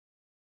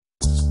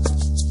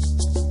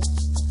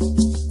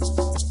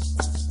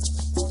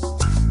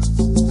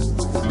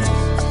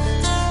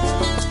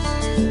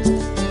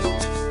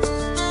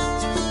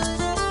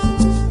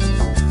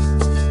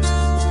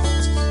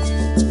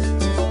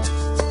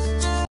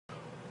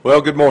Well,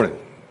 good morning.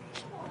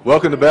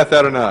 Welcome to Beth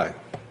Adonai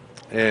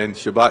and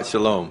Shabbat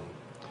Shalom.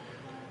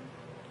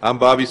 I'm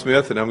Bobby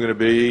Smith, and I'm going to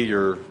be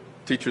your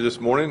teacher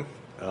this morning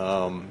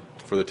for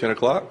the 10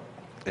 o'clock.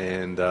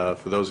 And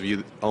for those of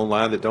you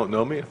online that don't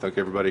know me, I think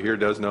everybody here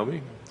does know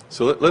me.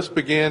 So let's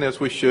begin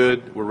as we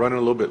should. We're running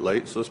a little bit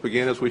late, so let's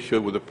begin as we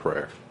should with a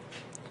prayer.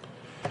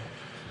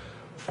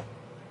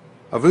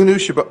 Avinu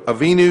Shabbat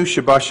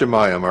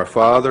Shemayim, our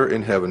Father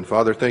in heaven.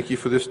 Father, thank you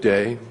for this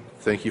day.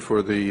 Thank you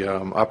for the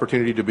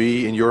opportunity to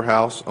be in your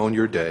house on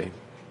your day.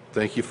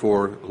 Thank you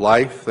for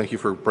life. Thank you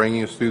for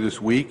bringing us through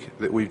this week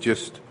that we've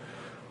just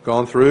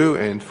gone through,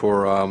 and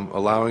for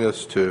allowing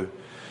us to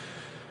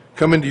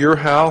come into your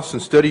house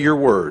and study your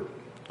word.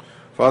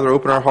 Father,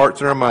 open our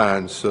hearts and our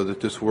minds so that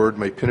this word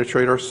may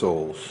penetrate our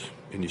souls.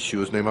 In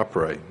Yeshua's name I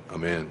pray.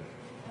 Amen.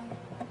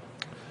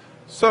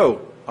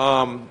 So,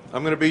 I'm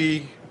going to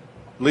be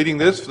leading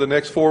this for the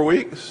next 4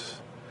 weeks.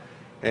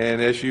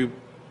 And as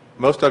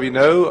most of you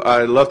know,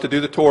 I love to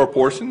do the Torah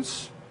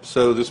portions.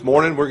 So this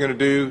morning we're going to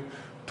do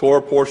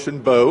Torah Portion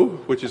Bo,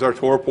 which is our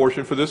Torah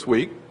portion for this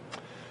week.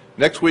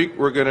 Next week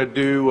we're going to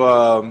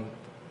do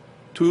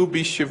Tu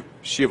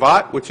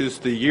B'Shivat, which is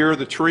the year of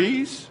the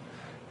trees.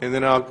 And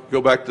then I'll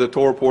go back to the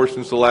Torah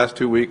portions the last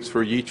 2 weeks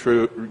for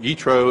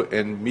Yitro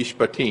and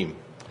Mishpatim.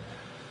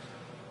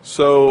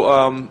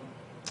 So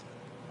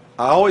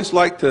I always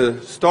like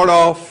to start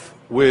off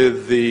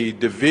with the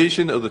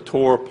division of the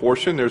Torah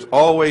portion. There's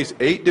always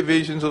 8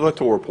 divisions of the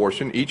Torah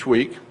portion each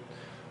week.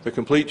 The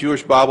Complete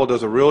Jewish Bible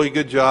does a really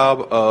good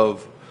job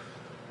of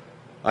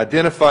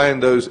identifying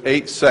those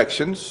 8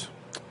 sections.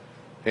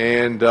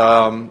 And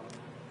I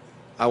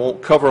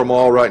won't cover them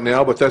all right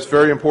now, but that's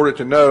very important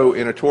to know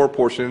in a Torah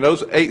portion. And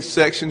those 8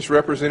 sections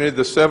represented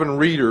the 7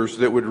 readers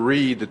that would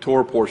read the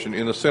Torah portion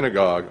in the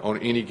synagogue on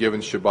any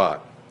given Shabbat.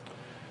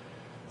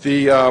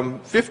 The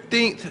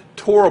 15th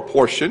Torah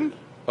portion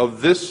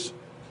of this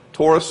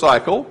Torah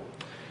cycle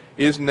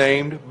is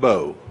named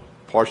Bo,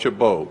 Parsha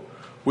Bo,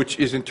 which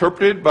is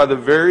interpreted by the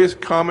various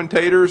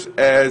commentators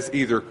as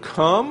either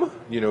come,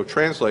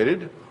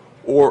 translated,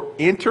 or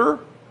enter,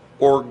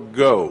 or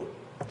go.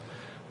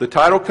 The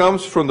title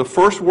comes from the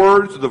first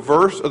words of the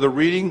verse of the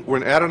reading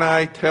when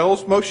Adonai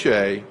tells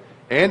Moshe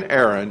and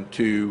Aaron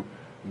to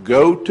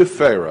go to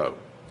Pharaoh.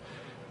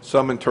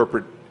 Some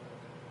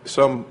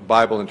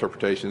Bible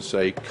interpretations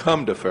say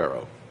come to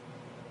Pharaoh.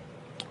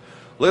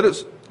 Let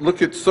us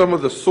look at some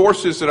of the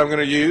sources that I'm going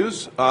to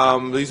use.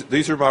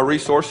 These are my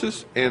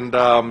resources, and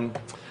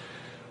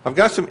I've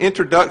got some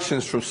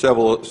introductions from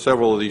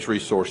several of these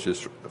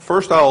resources.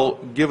 First, I'll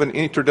give an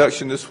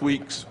introduction to this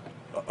week's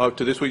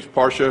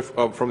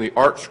Parsha from the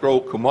Art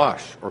Scroll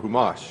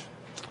Humash.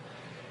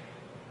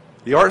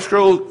 The Art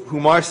Scroll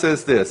Humash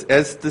says this: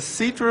 as this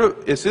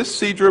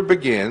Sidra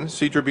begins,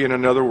 Sidra being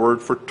another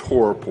word for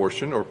Torah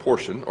portion or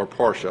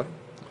Parsha,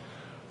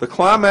 the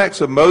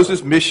climax of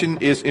Moses' mission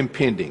is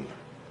impending.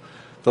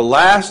 The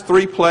last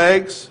 3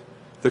 plagues,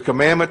 the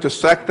commandment to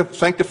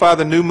sanctify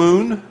the new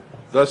moon,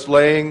 thus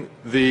laying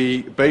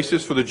the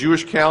basis for the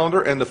Jewish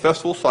calendar and the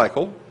festival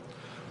cycle,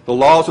 the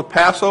laws of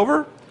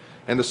Passover,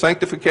 and the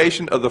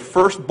sanctification of the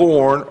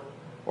firstborn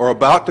are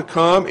about to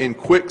come in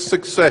quick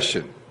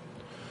succession.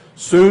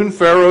 Soon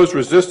Pharaoh's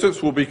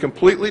resistance will be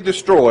completely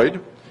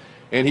destroyed,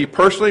 and he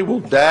personally will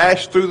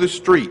dash through the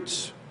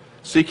streets,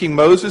 seeking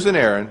Moses and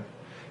Aaron,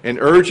 and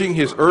urging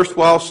his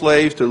erstwhile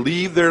slaves to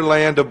leave their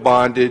land of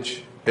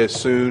bondage as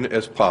soon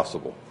as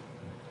possible.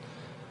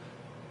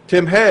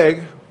 Tim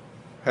Hegg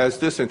has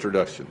this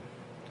introduction.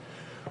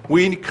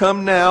 We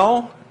come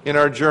now in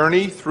our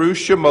journey through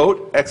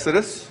Shemot,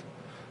 Exodus,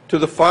 to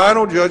the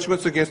final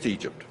judgments against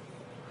Egypt.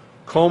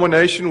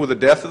 Culmination with the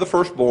death of the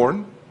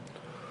firstborn.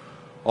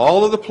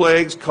 All of the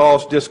plagues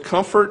caused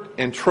discomfort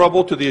and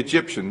trouble to the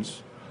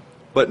Egyptians,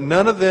 but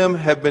none of them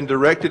have been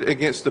directed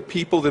against the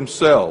people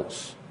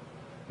themselves.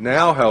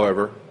 Now,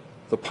 however,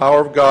 the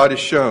power of God is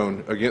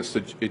shown against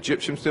the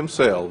Egyptians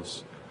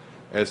themselves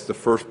as the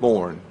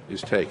firstborn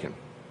is taken.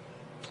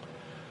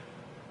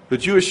 The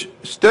Jewish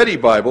Study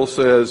Bible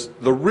says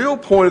the real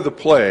point of the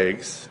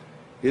plagues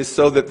is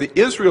so that the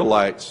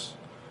Israelites,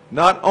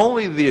 not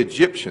only the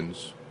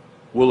Egyptians,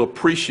 will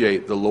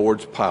appreciate the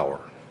Lord's power.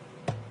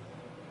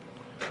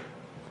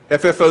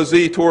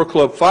 FFOZ Torah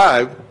Club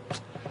 5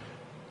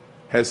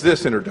 has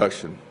this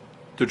introduction.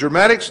 The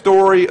dramatic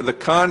story of the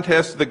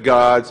contest of the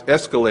gods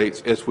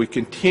escalates as we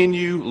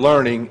continue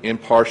learning in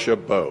Parsha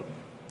Bo.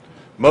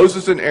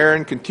 Moses and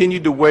Aaron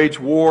continued to wage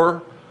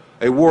war,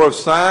 a war of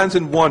signs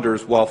and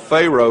wonders, while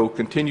Pharaoh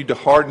continued to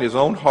harden his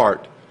own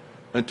heart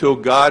until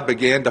God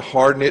began to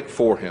harden it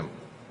for him.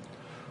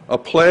 A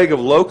plague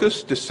of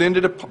locusts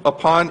descended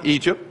upon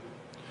Egypt,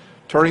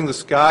 turning the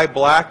sky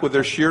black with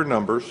their sheer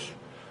numbers,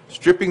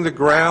 stripping the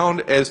ground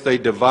as they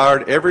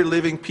devoured every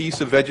living piece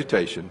of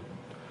vegetation.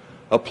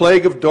 A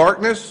plague of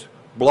darkness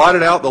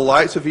blotted out the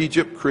lights of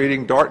Egypt,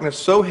 creating darkness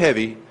so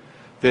heavy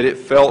that it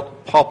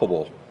felt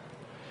palpable.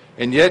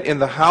 And yet in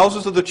the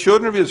houses of the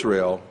children of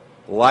Israel,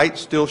 light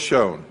still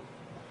shone.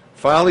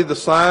 Finally, the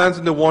signs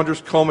and the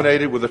wonders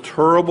culminated with a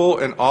terrible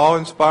and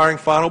awe-inspiring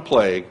final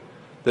plague,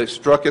 that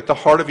struck at the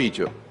heart of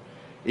Egypt,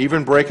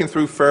 even breaking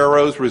through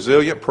Pharaoh's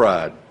resilient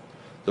pride,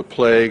 the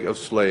plague of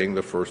slaying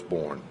the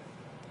firstborn.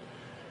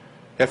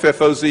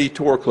 FFOZ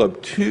Torah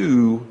Club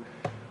 2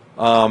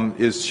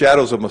 is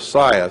Shadows of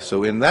Messiah.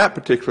 So in that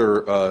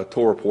particular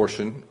Torah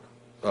portion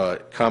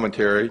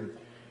commentary,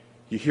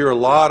 you hear a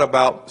lot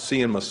about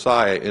seeing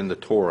Messiah in the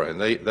Torah,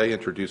 and they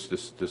introduce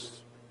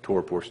this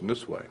Torah portion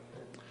this way.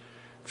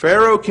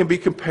 Pharaoh can be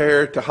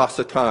compared to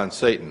Hasatan,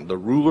 Satan, the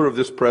ruler of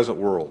this present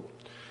world.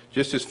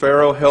 Just as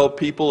Pharaoh held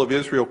people of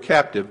Israel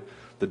captive,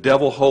 the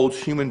devil holds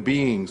human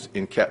beings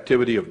in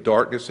captivity of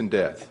darkness and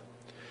death.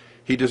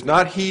 He does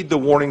not heed the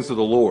warnings of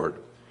the Lord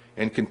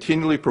and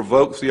continually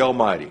provokes the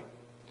Almighty.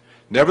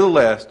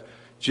 Nevertheless,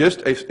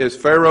 just as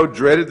Pharaoh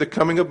dreaded the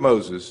coming of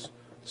Moses,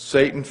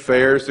 Satan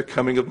fears the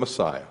coming of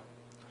Messiah.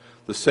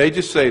 The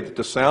sages say that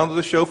the sound of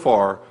the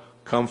shofar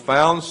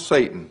confounds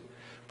Satan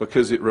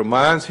because it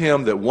reminds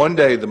him that one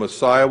day the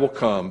Messiah will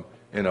come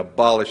and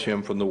abolish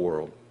him from the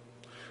world.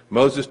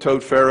 Moses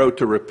told Pharaoh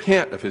to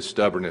repent of his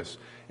stubbornness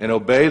and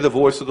obey the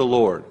voice of the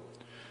Lord.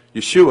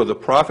 Yeshua, the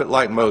prophet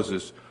like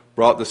Moses,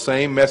 brought the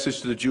same message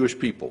to the Jewish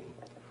people.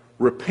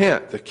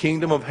 Repent, the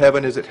kingdom of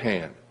heaven is at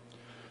hand.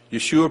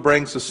 Yeshua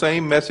brings the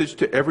same message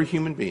to every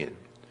human being.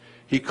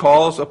 He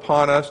calls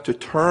upon us to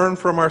turn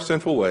from our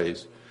sinful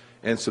ways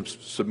and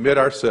submit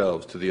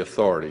ourselves to the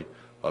authority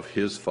of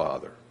his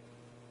Father.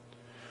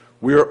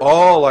 We are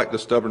all like the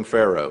stubborn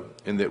Pharaoh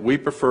in that we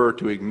prefer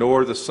to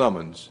ignore the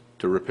summons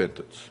to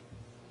repentance.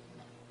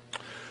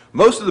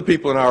 Most of the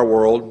people in our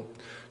world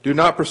do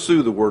not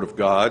pursue the Word of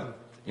God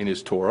in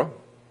his Torah,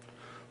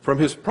 from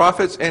his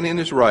prophets and in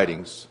his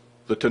writings,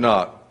 the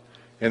Tanakh,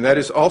 and that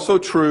is also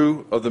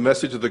true of the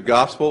message of the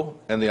gospel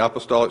and the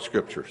apostolic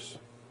scriptures.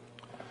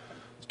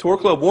 Torah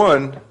Club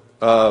 1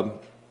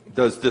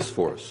 does this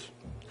for us.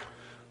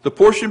 The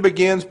portion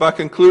begins by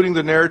concluding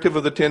the narrative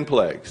of the 10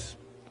 plagues,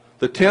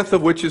 the 10th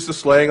of which is the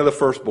slaying of the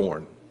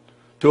firstborn.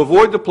 To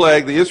avoid the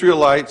plague, the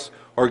Israelites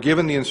are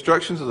given the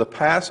instructions of the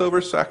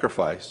Passover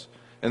sacrifice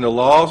and the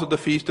laws of the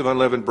Feast of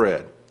Unleavened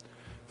Bread.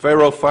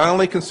 Pharaoh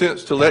finally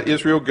consents to let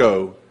Israel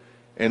go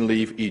and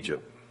leave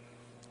Egypt.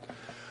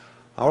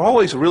 I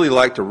always really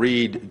like to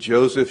read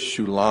Joseph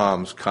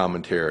Shulam's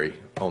commentary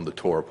on the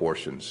Torah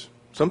portions.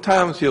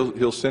 Sometimes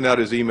he'll send out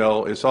his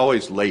email. It's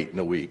always late in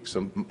the week.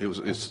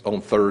 It's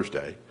on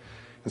Thursday.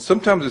 And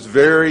sometimes it's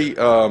very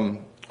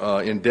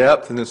in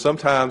depth, and then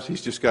sometimes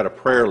he's just got a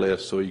prayer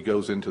list, so he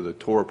goes into the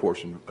Torah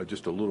portion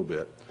just a little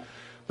bit.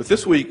 But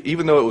this week,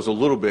 even though it was a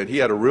little bit, he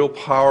had a real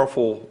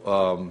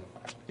powerful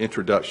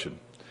introduction.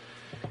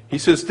 He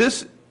says,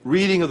 this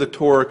reading of the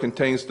Torah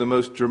contains the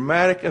most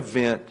dramatic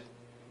event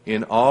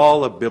in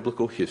all of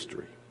biblical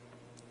history.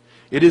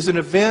 It is an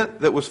event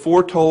that was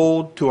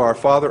foretold to our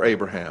father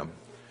Abraham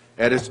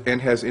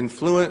and has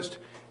influenced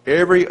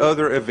every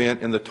other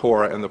event in the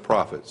Torah and the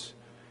prophets,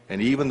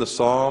 and even the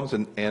Psalms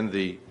and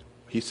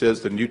he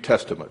says, the New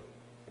Testament.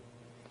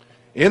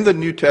 In the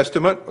New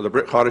Testament, or the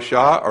Brit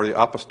Hadashah, or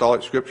the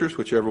Apostolic Scriptures,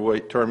 whichever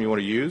term you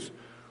want to use,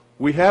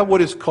 we have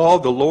what is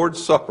called the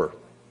Lord's Supper.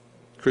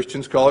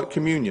 Christians call it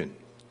communion.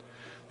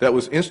 That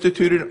was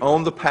instituted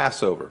on the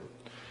Passover.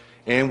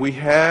 And we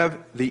have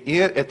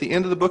at the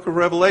end of the book of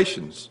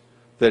Revelations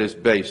that is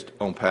based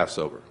on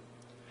Passover.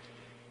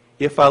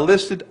 If I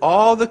listed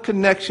all the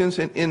connections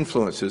and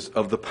influences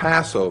of the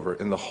Passover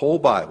in the whole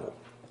Bible,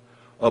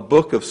 a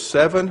book of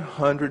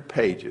 700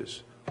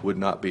 pages would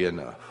not be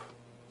enough.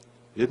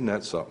 Isn't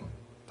that something?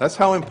 That's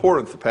how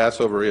important the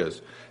Passover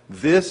is.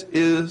 This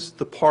is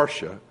the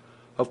Parsha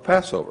of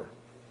Passover.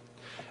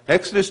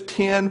 Exodus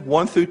 10,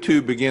 1 through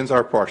 2 begins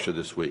our Parsha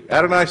this week.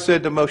 Adonai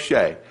said to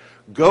Moshe,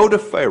 go to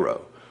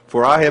Pharaoh,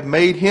 for I have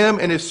made him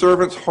and his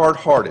servants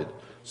hard-hearted,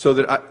 so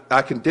that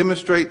I can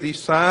demonstrate these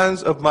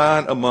signs of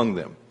mine among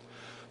them,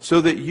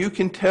 so that you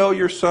can tell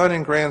your son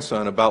and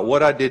grandson about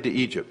what I did to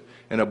Egypt,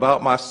 and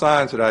about my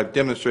signs that I have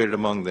demonstrated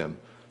among them,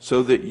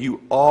 so that you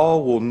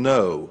all will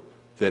know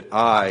that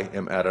I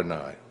am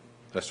Adonai.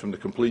 That's from the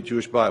Complete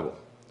Jewish Bible.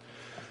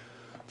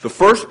 The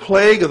first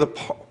plague of the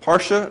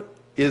Parsha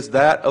is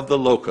that of the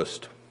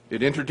locust.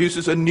 It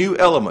introduces a new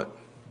element.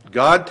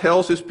 God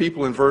tells his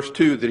people in verse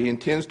 2 that he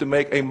intends to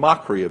make a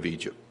mockery of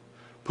Egypt,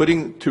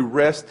 putting to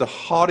rest the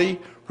haughty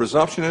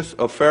presumptuousness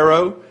of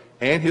Pharaoh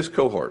and his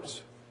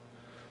cohorts,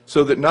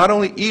 so that not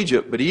only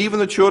Egypt, but even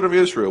the children of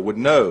Israel would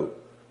know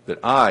that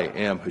I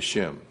am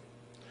Hashem.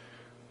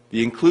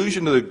 The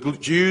inclusion of the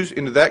Jews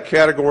into that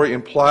category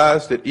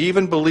implies that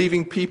even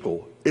believing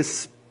people,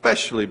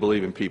 especially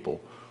believing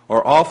people,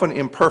 are often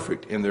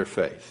imperfect in their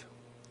faith.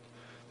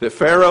 That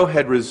Pharaoh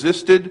had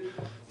resisted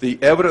the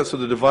evidence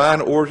of the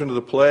divine origin of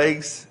the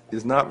plagues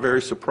is not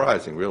very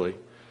surprising, really.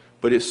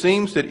 But it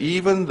seems that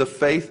even the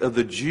faith of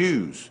the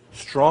Jews,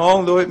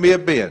 strong though it may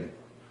have been,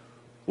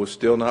 was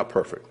still not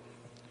perfect.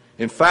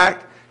 In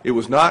fact, it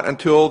was not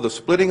until the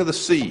splitting of the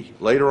sea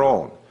later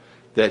on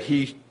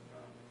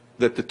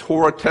that the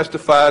Torah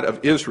testified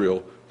of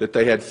Israel that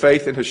they had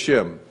faith in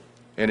Hashem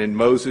and in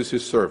Moses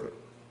his servant.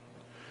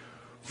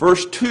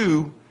 Verse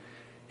 2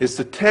 It's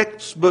the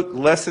textbook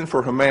lesson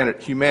for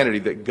humanity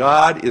that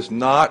God is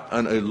not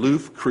an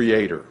aloof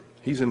creator.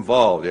 He's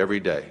involved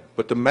every day,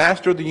 but the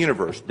master of the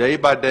universe, day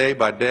by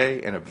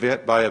day, and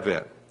event by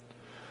event.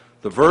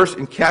 The verse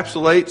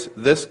encapsulates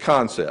this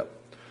concept,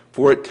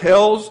 for it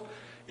tells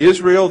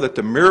Israel that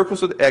the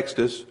miracles of the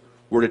Exodus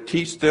were to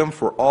teach them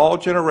for all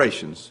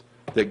generations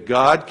that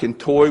God can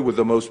toy with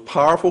the most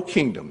powerful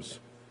kingdoms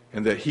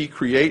and that he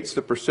creates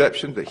the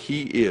perception that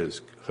he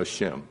is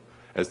Hashem,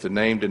 as the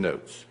name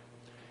denotes,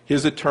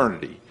 his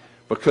eternity,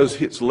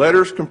 because its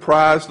letters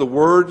comprise the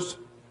words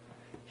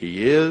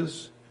he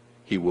is,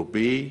 he will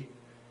be,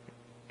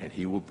 and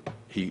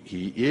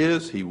he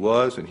is, he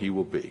was, and he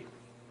will be.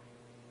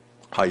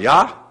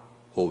 Hayah,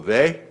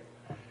 Hoveh,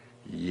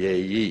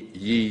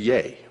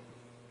 Yeh.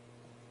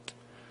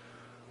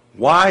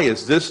 Why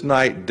is this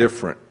night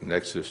different in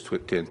Exodus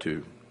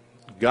 10:2?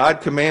 God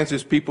commands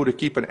his people to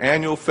keep an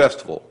annual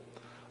festival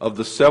of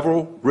the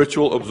several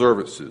ritual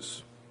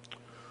observances.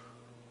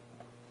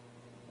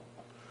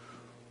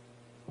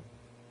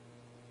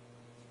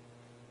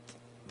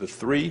 The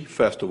three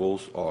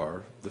festivals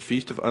are the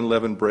Feast of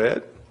Unleavened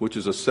Bread, which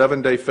is a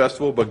 7-day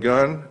festival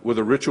begun with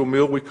a ritual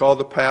meal we call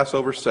the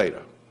Passover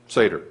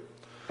Seder.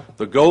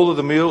 The goal of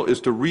the meal is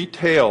to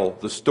retell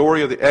the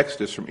story of the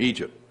Exodus from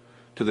Egypt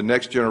to the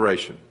next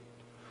generation.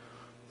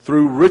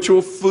 Through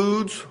ritual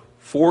foods,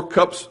 4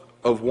 cups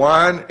of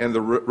wine, and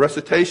the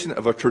recitation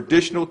of a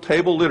traditional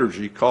table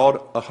liturgy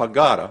called a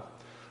Haggadah,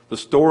 the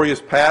story is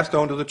passed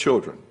on to the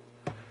children.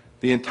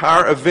 The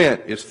entire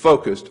event is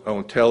focused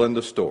on telling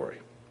the story.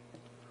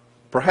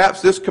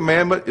 Perhaps this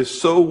commandment is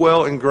so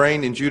well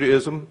ingrained in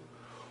Judaism,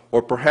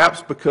 or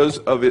perhaps because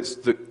of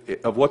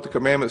what the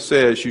commandment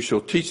says, you shall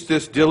teach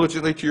this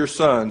diligently to your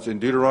sons in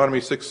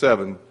Deuteronomy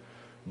 6:7,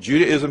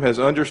 Judaism has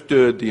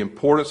understood the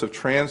importance of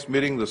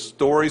transmitting the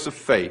stories of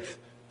faith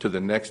to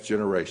the next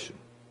generation.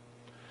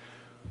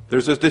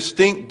 There's a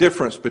distinct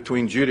difference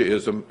between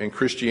Judaism and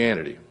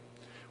Christianity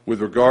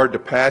with regard to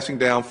passing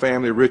down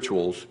family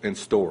rituals and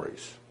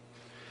stories.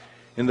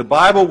 In the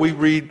Bible, we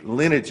read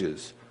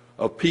lineages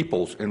of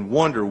peoples and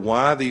wonder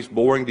why these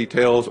boring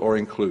details are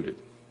included.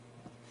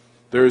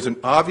 There is an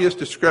obvious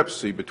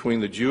discrepancy between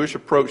the Jewish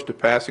approach to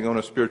passing on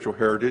a spiritual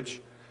heritage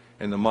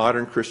and the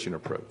modern Christian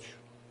approach.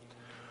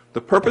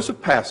 The purpose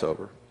of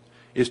Passover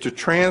is to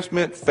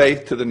transmit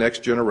faith to the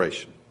next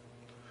generation.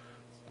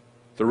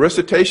 The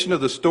recitation of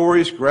the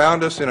stories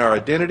ground us in our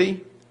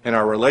identity and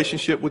our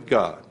relationship with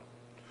God.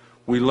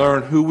 We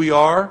learn who we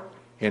are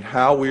and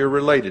how we are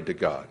related to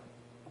God.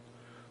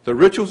 The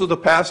rituals of the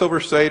Passover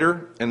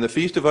Seder and the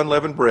Feast of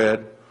Unleavened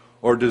Bread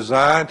are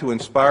designed to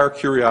inspire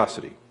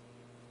curiosity.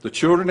 The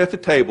children at the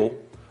table,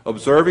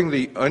 observing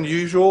the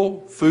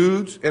unusual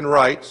foods and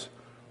rites,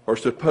 are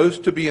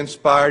supposed to be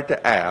inspired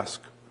to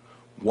ask,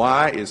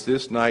 why is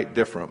this night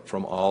different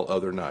from all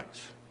other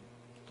nights?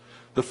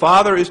 The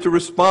father is to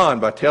respond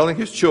by telling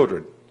his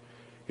children,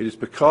 it is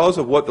because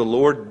of what the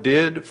Lord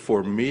did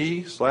for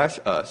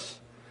me/us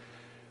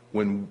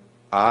when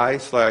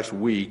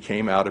I/we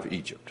came out of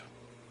Egypt.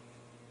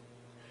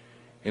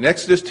 In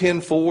Exodus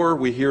 10:4,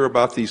 we hear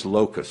about these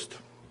locusts.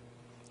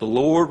 The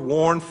Lord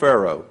warned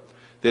Pharaoh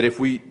that if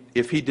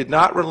he did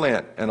not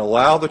relent and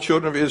allow the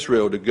children of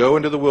Israel to go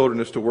into the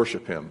wilderness to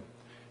worship him,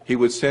 he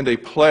would send a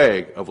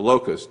plague of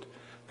locusts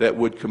that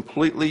would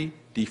completely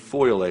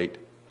defoliate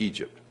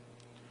Egypt.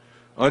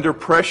 Under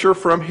pressure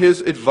from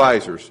his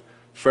advisors,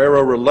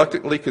 Pharaoh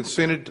reluctantly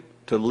consented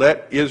to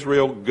let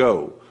Israel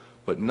go,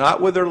 but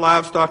not with their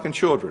livestock and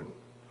children.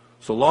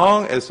 So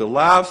long as the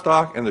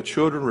livestock and the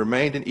children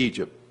remained in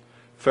Egypt,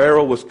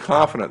 Pharaoh was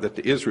confident that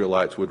the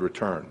Israelites would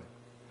return.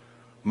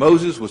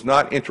 Moses was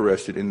not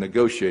interested in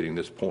negotiating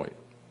this point,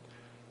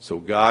 so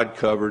God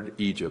covered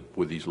Egypt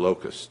with these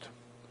locusts.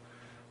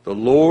 The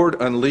Lord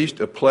unleashed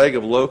a plague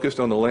of locusts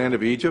on the land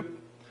of Egypt.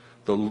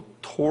 The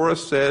Torah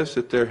says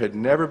that there had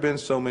never been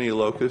so many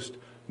locusts,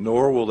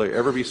 nor will there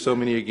ever be so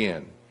many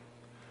again.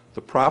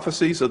 The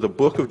prophecies of the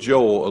book of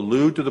Joel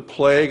allude to the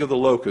plague of the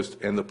locusts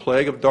and the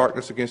plague of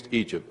darkness against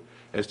Egypt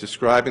as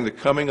describing the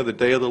coming of the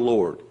day of the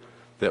Lord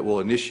that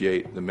will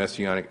initiate the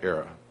Messianic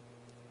era.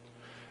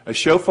 A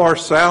shofar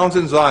sounds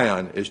in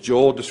Zion as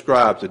Joel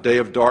describes a day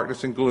of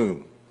darkness and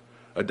gloom,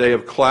 a day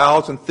of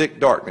clouds and thick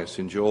darkness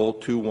in Joel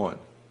 2:1.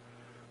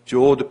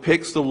 Joel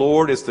depicts the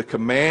Lord as the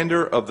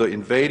commander of the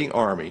invading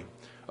army,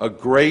 a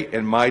great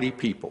and mighty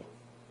people,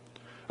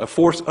 a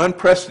force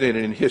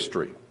unprecedented in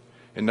history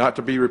and not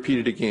to be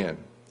repeated again.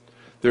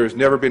 There has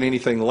never been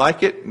anything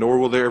like it, nor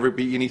will there ever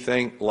be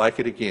anything like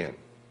it again.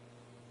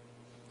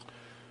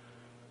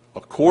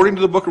 According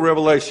to the book of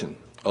Revelation,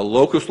 a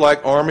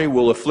locust-like army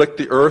will afflict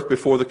the earth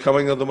before the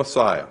coming of the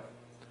Messiah.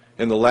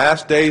 In the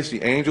last days,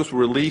 the angels will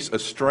release a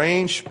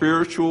strange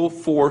spiritual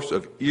force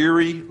of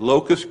eerie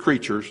locust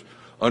creatures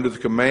under the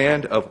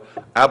command of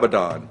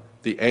Abaddon,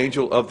 the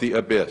angel of the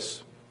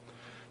abyss.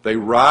 They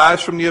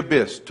rise from the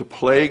abyss to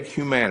plague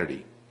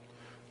humanity.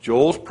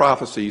 Joel's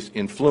prophecies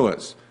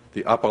influence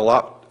the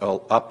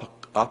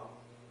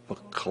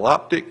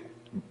apocalyptic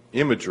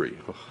imagery.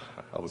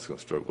 I was going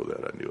to struggle with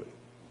that, I knew it.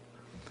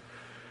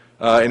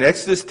 In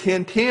Exodus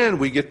 10:10,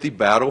 we get the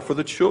battle for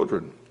the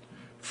children.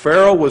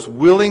 Pharaoh was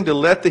willing to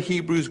let the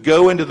Hebrews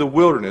go into the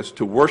wilderness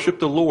to worship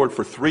the Lord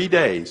for 3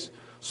 days,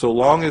 so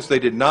long as they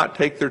did not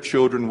take their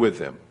children with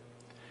them.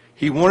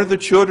 He wanted the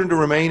children to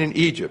remain in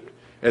Egypt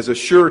as a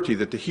surety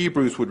that the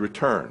Hebrews would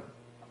return.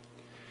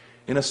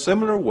 In a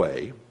similar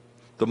way,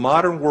 the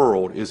modern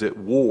world is at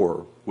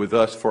war with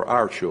us for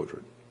our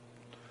children.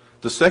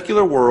 The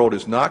secular world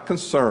is not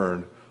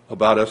concerned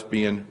about us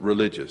being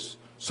religious,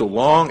 so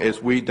long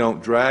as we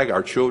don't drag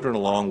our children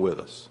along with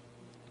us.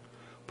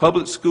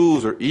 Public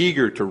schools are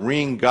eager to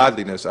wring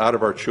godliness out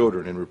of our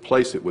children and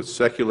replace it with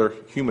secular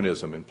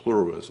humanism and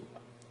pluralism.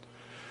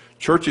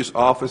 Churches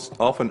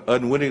often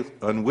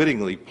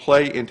unwittingly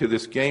play into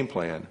this game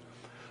plan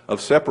of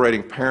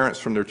separating parents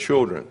from their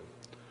children.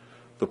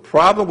 The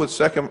problem with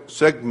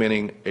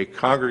segmenting a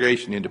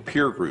congregation into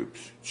peer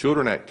groups,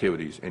 children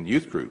activities, and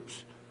youth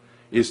groups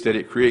is that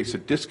it creates a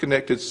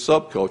disconnected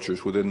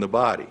subcultures within the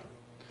body.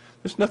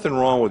 There's nothing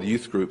wrong with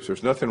youth groups.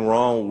 There's nothing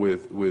wrong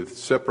with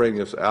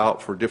separating us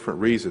out for different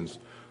reasons.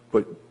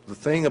 But the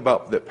thing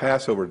about that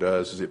Passover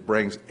does is it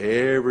brings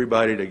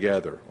everybody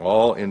together,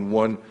 all in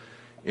one,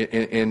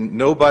 and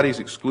nobody's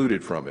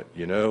excluded from it,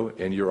 you know,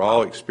 and you're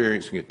all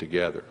experiencing it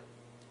together.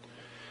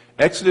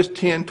 Exodus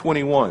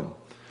 10:21,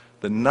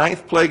 the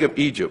 9th plague of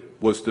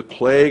Egypt was the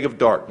plague of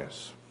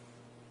darkness.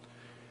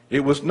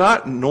 It was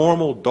not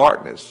normal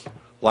darkness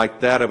like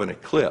that of an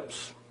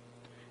eclipse.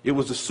 It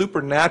was a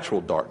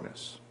supernatural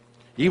darkness,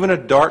 even a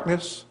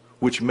darkness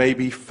which may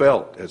be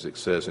felt, as it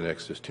says in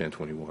Exodus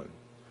 10:21.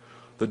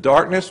 The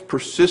darkness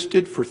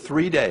persisted for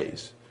 3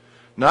 days.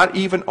 Not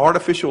even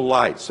artificial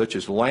lights such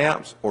as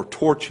lamps or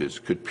torches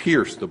could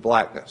pierce the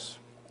blackness.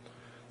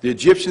 The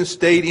Egyptians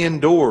stayed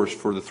indoors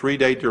for the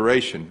 3-day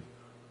duration,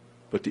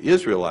 but the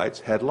Israelites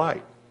had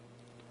light.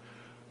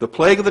 The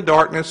plague of the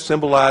darkness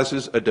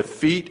symbolizes a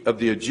defeat of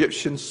the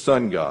Egyptian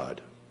sun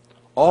god.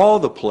 All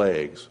the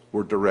plagues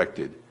were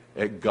directed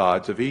at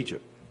gods of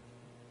Egypt.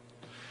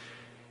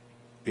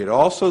 It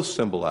also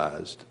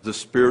symbolized the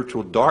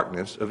spiritual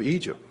darkness of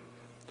Egypt.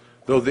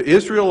 Though the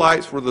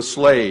Israelites were the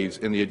slaves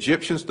and the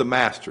Egyptians the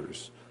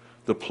masters,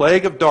 the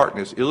plague of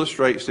darkness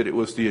illustrates that it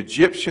was the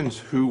Egyptians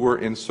who were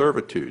in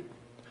servitude.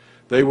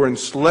 They were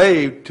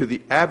enslaved to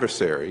the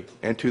adversary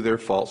and to their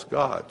false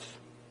gods.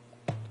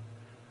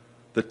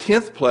 The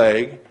 10th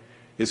plague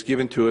is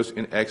given to us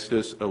in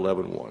Exodus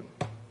 11:1.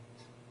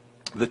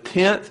 The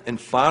 10th and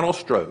final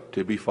stroke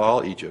to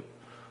befall Egypt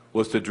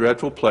was the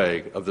dreadful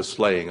plague of the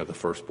slaying of the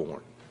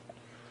firstborn.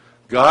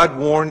 God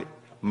warned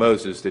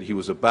Moses that he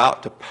was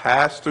about to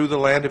pass through the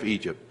land of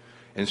Egypt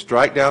and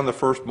strike down the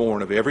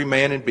firstborn of every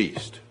man and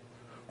beast,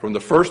 from the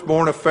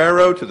firstborn of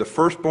Pharaoh to the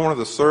firstborn of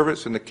the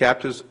servants and the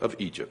captives of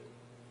Egypt.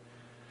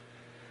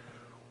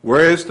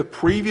 Whereas the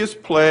previous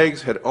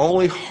plagues had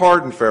only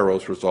hardened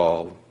Pharaoh's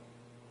resolve,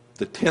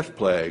 the 10th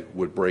plague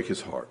would break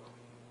his heart.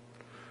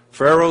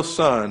 Pharaoh's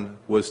son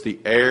was the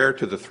heir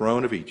to the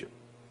throne of Egypt.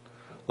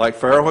 Like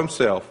Pharaoh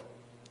himself,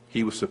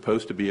 he was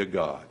supposed to be a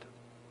god.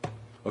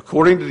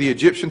 According to the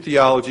Egyptian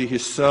theology,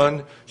 his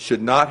son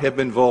should not have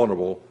been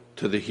vulnerable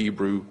to the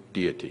Hebrew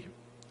deity.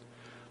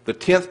 The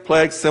 10th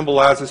plague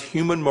symbolizes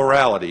human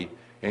morality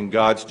and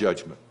God's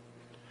judgment.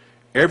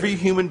 Every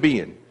human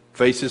being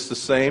faces the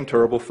same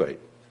terrible fate.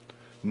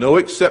 No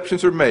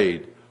exceptions are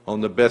made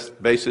on the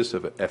basis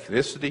of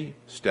ethnicity,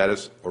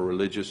 status, or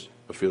religious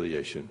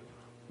affiliation.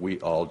 We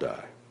all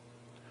die.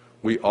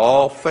 We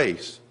all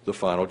face the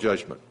final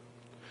judgment.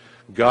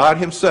 God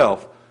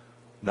himself,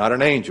 not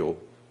an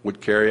angel, would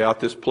carry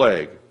out this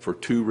plague for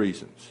 2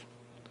 reasons.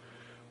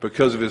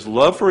 Because of his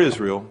love for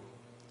Israel,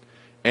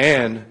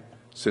 and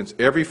since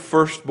every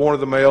firstborn of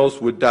the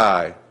males would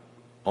die,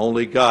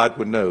 only God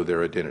would know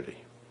their identity.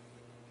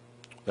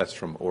 That's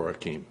from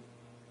Orakim.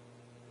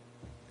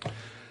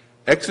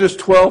 Exodus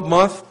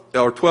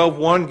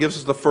 12:1 gives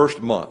us the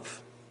first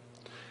month.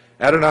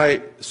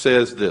 Adonai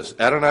says this,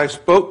 Adonai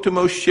spoke to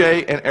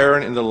Moshe and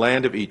Aaron in the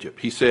land of Egypt.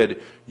 He said,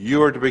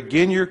 you are to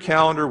begin your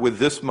calendar with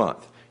this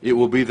month. It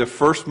will be the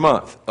first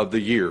month of the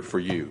year for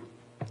you.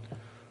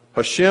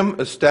 Hashem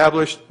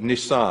established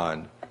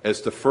Nisan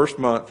as the first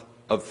month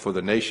for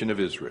the nation of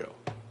Israel.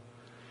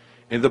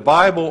 In the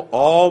Bible,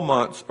 all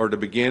months are to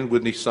begin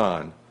with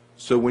Nisan.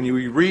 So when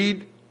you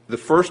read the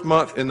first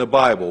month in the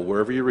Bible,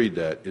 wherever you read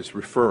that, it's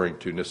referring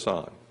to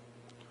Nisan.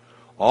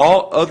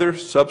 All other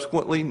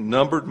subsequently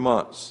numbered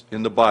months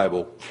in the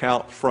Bible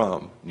count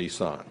from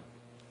Nisan.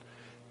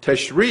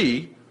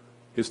 Teshri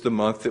is the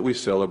month that we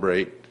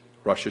celebrate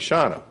Rosh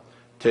Hashanah.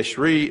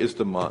 Teshri is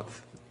the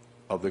month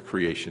of the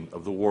creation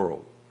of the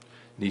world.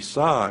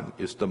 Nisan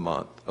is the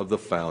month of the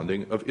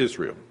founding of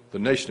Israel, the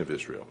nation of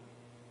Israel.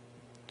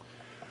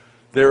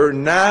 There are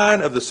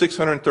 9 of the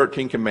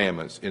 613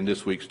 commandments in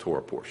this week's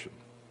Torah portion.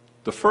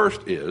 The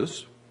first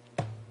is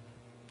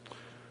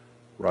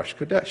Rosh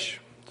Chodesh,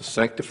 the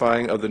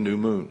sanctifying of the new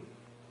moon.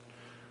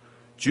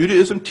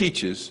 Judaism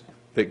teaches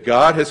that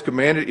God has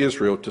commanded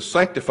Israel to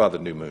sanctify the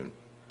new moon.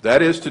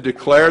 That is, to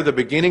declare the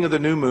beginning of the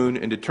new moon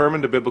and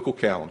determine the biblical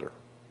calendar.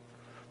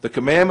 The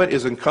commandment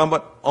is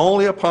incumbent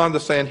only upon the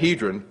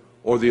Sanhedrin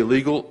or the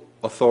legal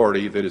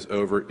authority that is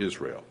over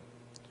Israel.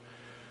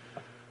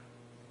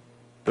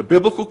 The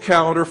biblical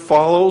calendar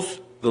follows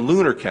the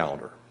lunar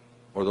calendar,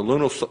 or the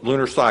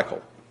lunar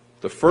cycle.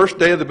 The first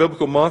day of the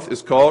biblical month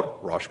is called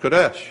Rosh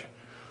Chodesh,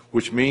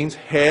 which means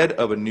head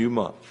of a new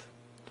month.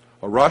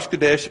 A Rosh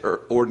Chodesh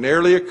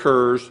ordinarily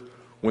occurs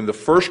when the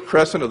first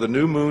crescent of the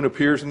new moon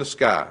appears in the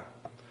sky,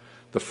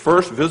 the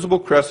first visible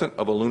crescent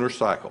of a lunar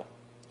cycle,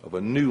 of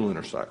a new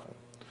lunar cycle.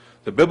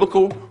 The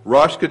biblical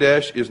Rosh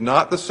Chodesh is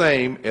not the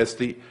same as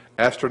the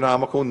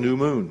astronomical new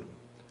moon.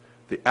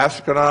 The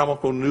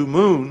astronomical new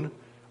moon,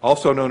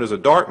 also known as a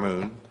dark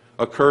moon,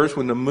 occurs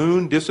when the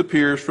moon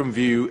disappears from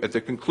view at the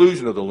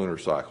conclusion of the lunar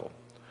cycle.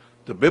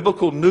 The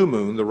biblical new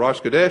moon, the Rosh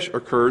Chodesh,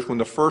 occurs when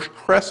the first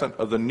crescent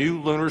of the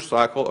new lunar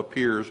cycle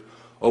appears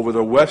over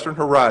the western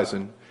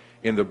horizon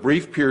in the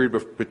brief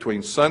period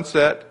between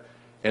sunset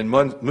and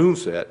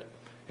moonset,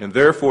 and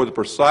therefore the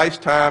precise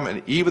time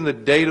and even the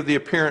date of the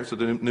appearance of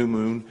the new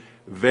moon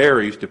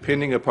varies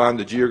depending upon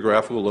the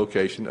geographical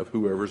location of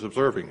whoever is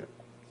observing it.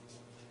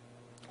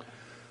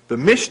 The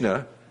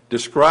Mishnah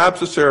describes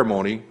the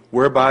ceremony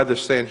whereby the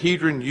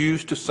Sanhedrin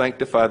used to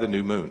sanctify the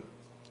new moon.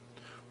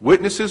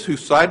 Witnesses who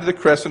sighted the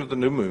crescent of the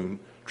new moon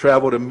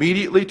traveled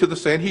immediately to the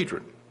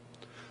Sanhedrin.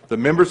 The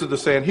members of the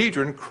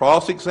Sanhedrin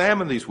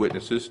cross-examined these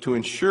witnesses to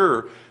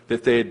ensure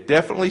that they had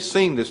definitely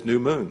seen this new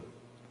moon.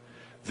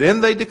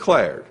 Then they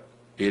declared,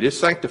 "It is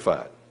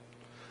sanctified."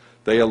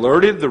 They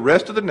alerted the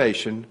rest of the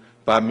nation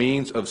by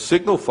means of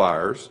signal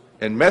fires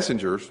and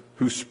messengers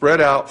who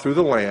spread out through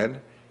the land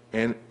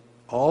and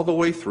all the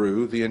way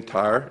through the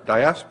entire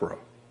diaspora.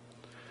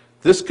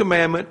 This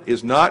commandment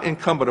is not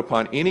incumbent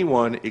upon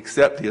anyone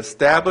except the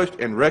established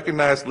and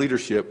recognized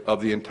leadership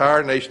of the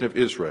entire nation of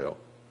Israel.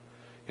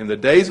 In the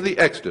days of the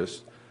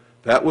Exodus,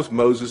 that was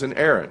Moses and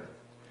Aaron.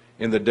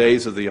 In the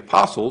days of the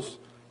apostles,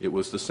 it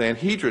was the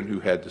Sanhedrin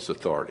who had this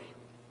authority.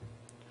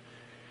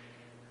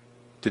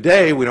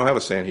 Today, we don't have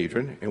a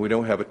Sanhedrin and we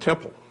don't have a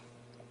temple,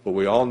 but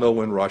we all know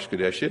when Rosh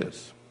Chodesh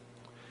is.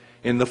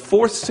 In the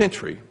 4th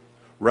century,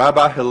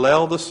 Rabbi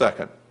Hillel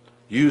II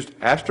used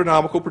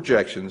astronomical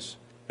projections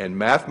and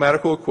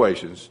mathematical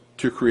equations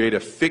to create a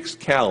fixed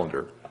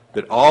calendar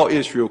that all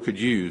Israel could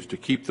use to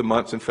keep the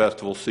months and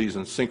festival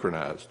seasons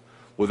synchronized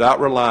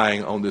without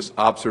relying on this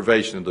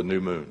observation of the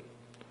new moon.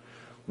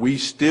 We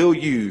still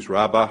use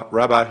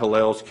Rabbi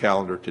Hillel's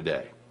calendar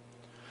today.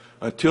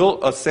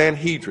 Until a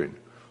Sanhedrin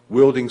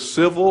wielding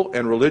civil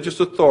and religious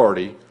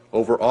authority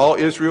over all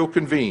Israel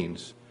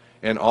convenes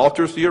and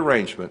alters the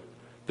arrangement,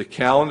 the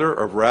calendar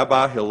of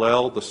Rabbi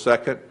Hillel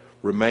II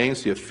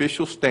remains the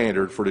official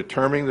standard for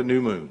determining the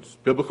new moons,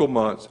 biblical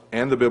months,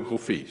 and the biblical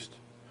feast.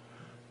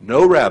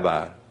 No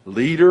rabbi,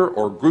 leader,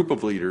 or group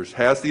of leaders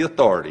has the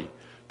authority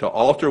to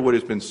alter what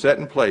has been set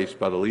in place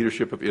by the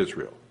leadership of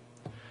Israel.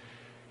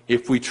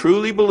 If we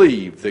truly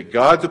believe that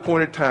God's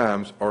appointed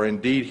times are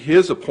indeed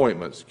his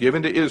appointments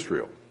given to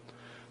Israel,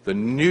 the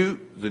new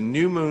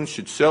moon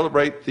should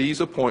celebrate these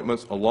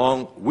appointments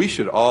we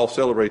should all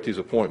celebrate these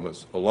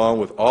appointments along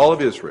with all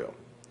of Israel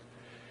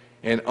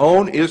and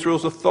own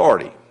Israel's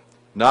authority,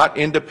 not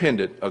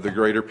independent of the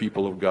greater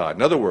people of God.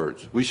 In other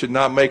words, we should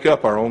not make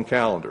up our own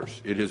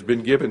calendars. It has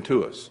been given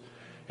to us.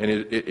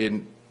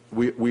 And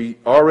we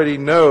already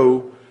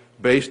know,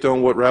 based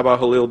on what Rabbi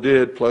Hillel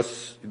did,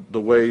 plus the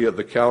way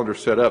the calendar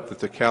set up, that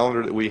the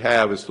calendar that we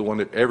have is the one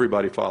that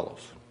everybody follows.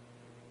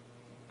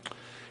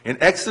 In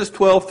Exodus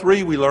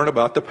 12:3, we learn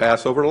about the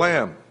Passover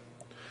lamb.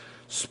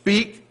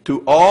 "Speak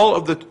to all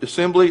of the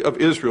assembly of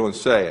Israel and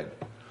say,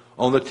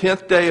 on the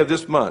 10th day of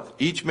this month,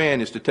 each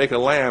man is to take a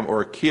lamb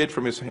or a kid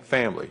from his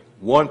family,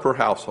 one per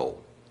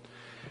household.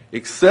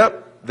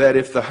 Except that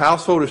if the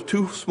household is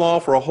too small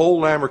for a whole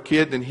lamb or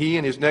kid, then he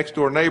and his next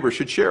door neighbor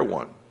should share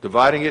one,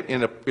 dividing it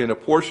in a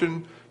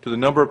portion to the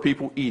number of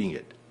people eating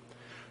it.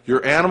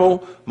 Your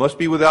animal must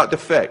be without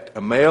defect, a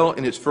male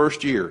in its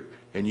first year,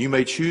 and you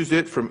may choose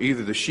it from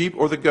either the sheep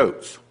or the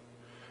goats.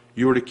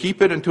 You are to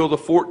keep it until the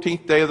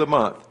 14th day of the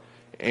month,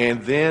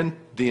 and then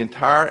the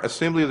entire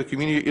assembly of the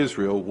community of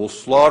Israel will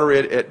slaughter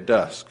it at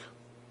dusk.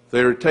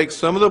 They are to take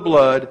some of the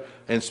blood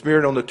and smear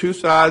it on the 2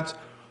 sides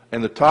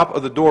and the top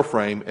of the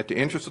doorframe at the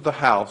entrance of the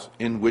house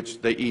in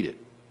which they eat it."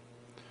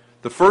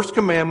 The first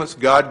commandments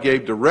God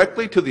gave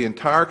directly to the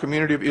entire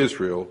community of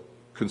Israel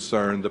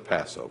concern the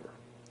Passover.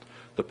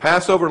 The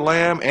Passover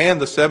lamb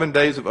and the 7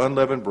 days of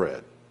unleavened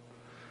bread.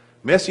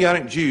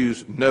 Messianic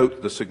Jews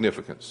note the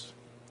significance.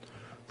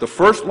 The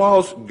first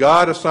laws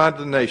God assigned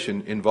to the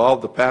nation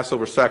involved the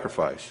Passover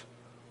sacrifice,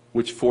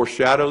 which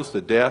foreshadows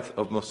the death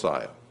of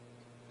Messiah,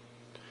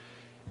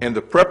 and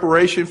the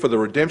preparation for the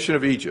redemption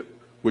of Egypt,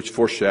 which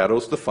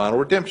foreshadows the final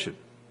redemption.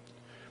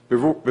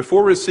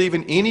 Before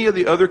receiving any of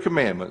the other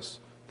commandments,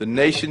 the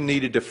nation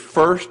needed to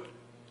first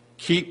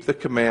keep the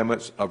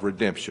commandments of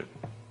redemption.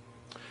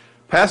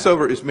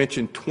 Passover is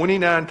mentioned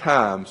 29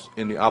 times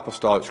in the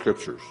Apostolic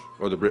Scriptures,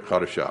 or the Brit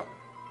Hadashah.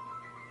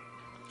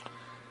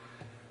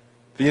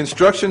 The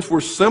instructions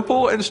were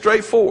simple and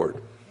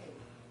straightforward.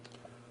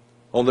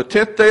 On the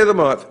 10th day of the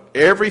month,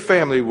 every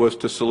family was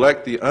to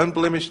select the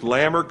unblemished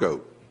lamb or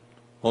goat.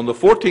 On the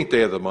 14th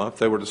day of the month,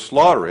 they were to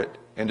slaughter it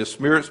and to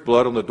smear its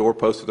blood on the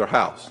doorpost of their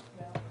house.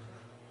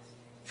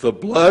 The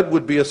blood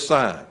would be a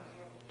sign.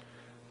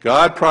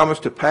 God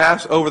promised to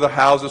pass over the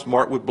houses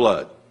marked with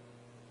blood.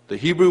 The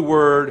Hebrew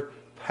word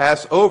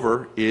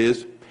Passover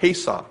is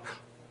Pesach.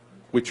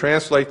 We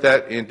translate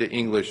that into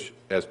English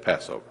as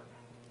Passover.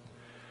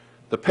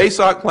 The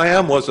Pesach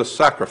lamb was a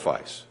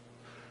sacrifice,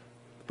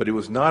 but it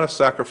was not a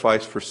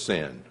sacrifice for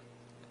sin.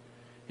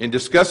 In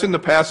discussing the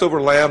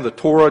Passover lamb, the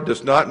Torah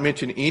does not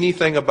mention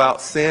anything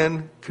about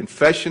sin,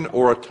 confession,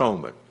 or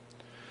atonement.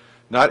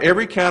 Not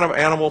every kind of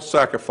animal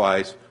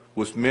sacrifice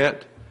was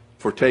meant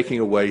for taking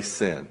away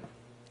sin.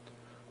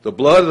 The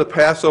blood of the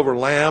Passover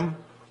lamb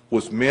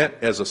was meant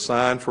as a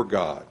sign for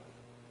God.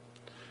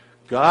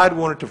 God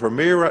wanted to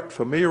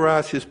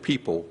familiarize his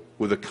people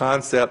with the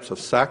concepts of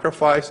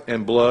sacrifice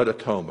and blood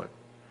atonement,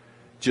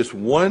 just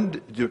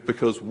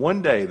because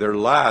one day their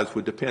lives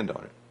would depend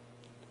on it.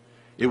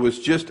 It was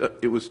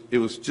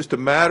just a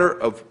matter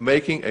of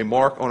making a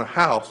mark on a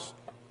house,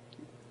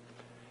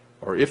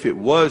 or if it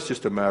was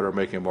just a matter of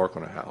making a mark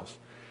on a house,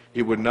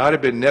 it would not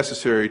have been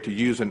necessary to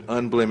use an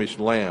unblemished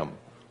lamb,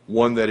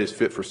 one that is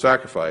fit for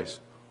sacrifice,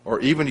 or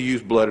even to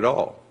use blood at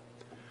all.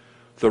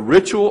 The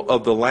ritual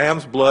of the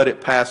lamb's blood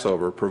at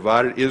Passover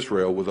provided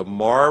Israel with a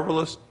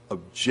marvelous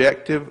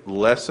objective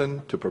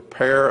lesson to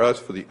prepare us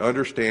for the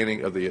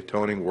understanding of the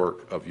atoning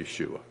work of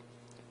Yeshua.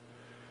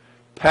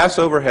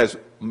 Passover has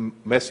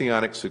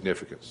messianic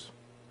significance.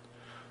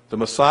 The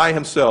Messiah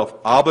himself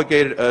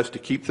obligated us to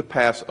keep the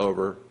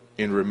Passover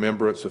in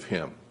remembrance of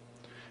him.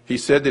 He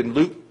said in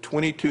Luke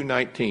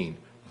 22:19,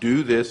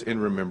 "Do this in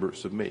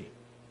remembrance of me."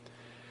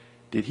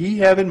 Did he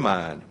have in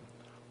mind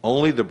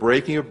only the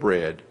breaking of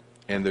bread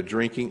and the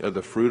drinking of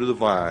the fruit of the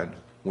vine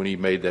when he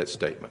made that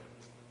statement?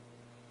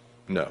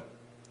 No.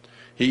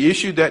 He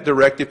issued that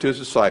directive to his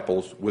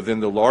disciples within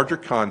the larger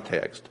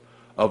context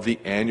of the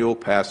annual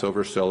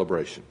Passover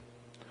celebration.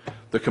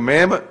 The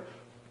commandment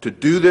to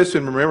do this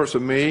in remembrance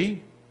of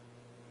me,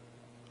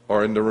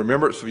 or in the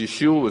remembrance of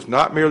Yeshua, was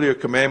not merely a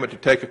commandment to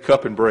take a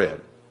cup and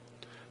bread.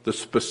 The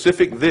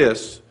specific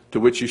this to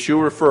which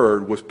Yeshua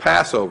referred was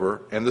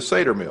Passover and the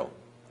Seder meal.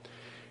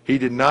 He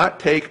did not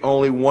take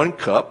only one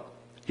cup.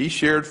 He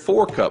shared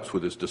 4 cups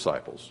with his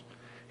disciples.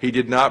 He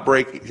did not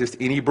break just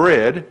any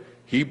bread.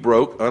 He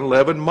broke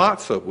unleavened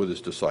matzah with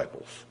his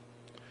disciples.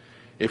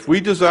 If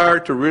we desire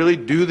to really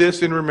do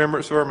this in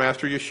remembrance of our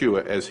Master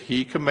Yeshua as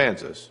he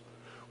commands us,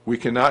 we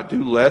cannot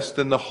do less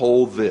than the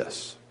whole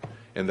this,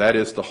 and that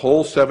is the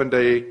whole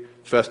 7-day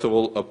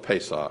festival of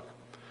Pesach,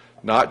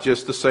 not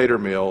just the Seder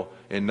meal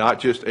and not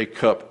just a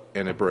cup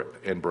and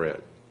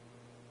bread.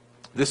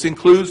 This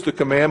includes the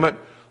commandment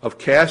of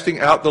casting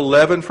out the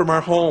leaven from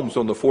our homes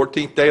on the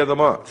 14th day of the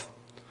month,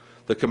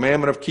 the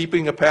commandment of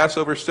keeping a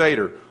Passover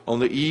Seder on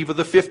the eve of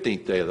the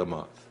 15th day of the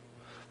month,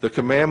 the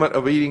commandment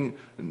of eating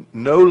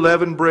no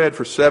leavened bread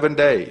for 7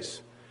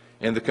 days,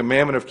 and the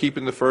commandment of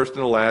keeping the first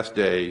and the last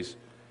days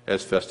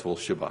as festival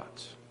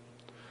Shabbats.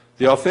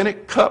 The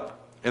authentic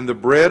cup and the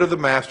bread of the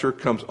Master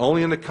comes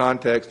only in the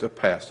context of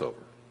Passover.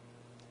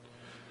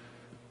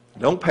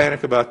 Don't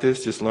panic about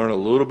this. Just learn a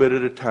little bit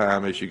at a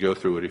time as you go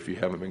through it if you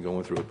haven't been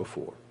going through it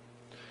before.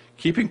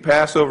 Keeping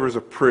Passover is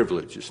a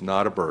privilege. It's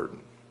not a burden.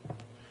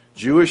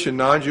 Jewish and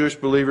non-Jewish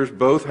believers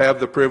both have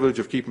the privilege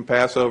of keeping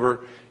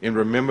Passover in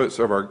remembrance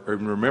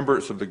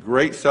of the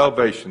great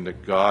salvation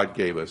that God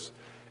gave us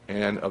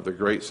and of the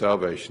great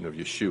salvation of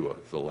Yeshua,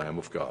 the Lamb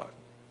of God.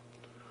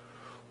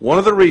 One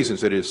of the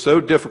reasons that it is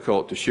so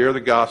difficult to share the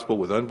gospel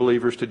with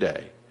unbelievers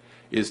today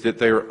is that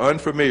they are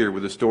unfamiliar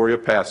with the story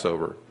of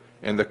Passover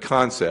and the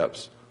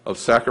concepts of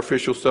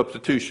sacrificial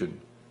substitution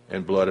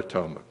and blood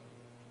atonement.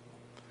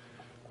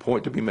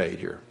 Point to be made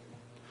here.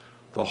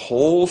 The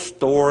whole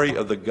story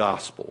of the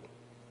gospel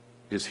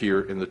is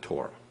here in the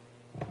Torah.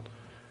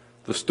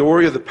 The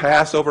story of the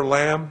Passover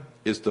lamb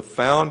is the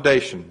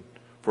foundation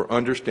for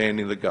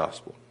understanding the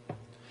gospel.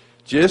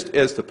 Just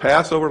as the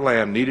Passover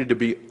lamb needed to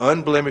be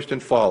unblemished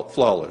and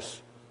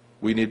flawless,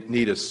 we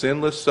need a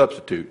sinless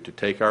substitute to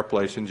take our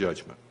place in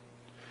judgment.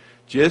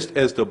 Just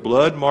as the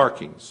blood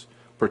markings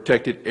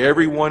protected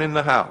everyone in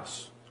the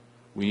house,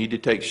 we need to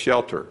take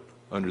shelter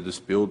under the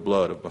spilled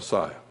blood of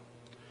Messiah.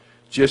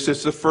 Just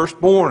as the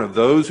firstborn of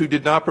those who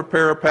did not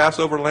prepare a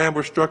Passover lamb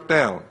were struck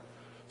down,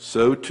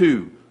 so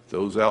too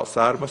those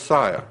outside of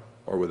Messiah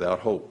are without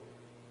hope.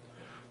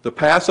 The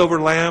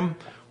Passover lamb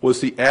was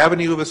the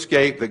avenue of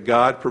escape that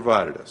God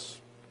provided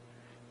us,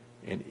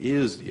 and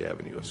is the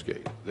avenue of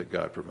escape that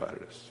God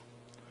provided us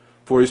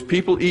for his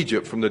people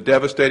Egypt from the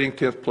devastating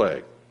 10th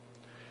plague.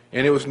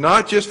 And it was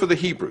not just for the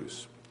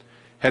Hebrews.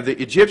 Had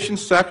the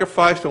Egyptians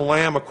sacrificed a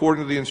lamb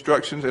according to the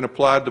instructions and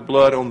applied the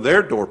blood on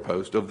their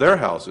doorpost of their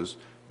houses,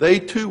 they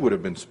too would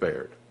have been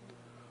spared.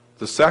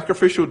 The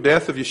sacrificial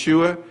death of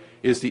Yeshua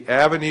is the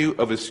avenue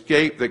of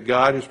escape that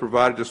God has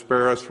provided to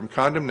spare us from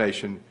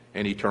condemnation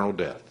and eternal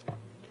death.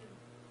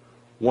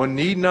 One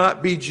need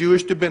not be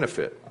Jewish to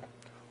benefit.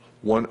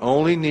 One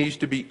only needs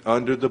to be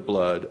under the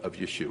blood of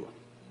Yeshua.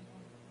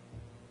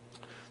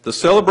 The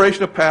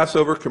celebration of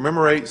Passover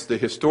commemorates the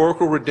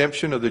historical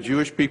redemption of the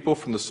Jewish people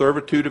from the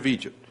servitude of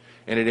Egypt,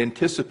 and it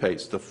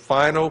anticipates the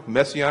final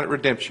messianic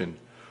redemption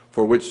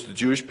for which the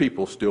Jewish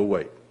people still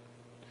wait.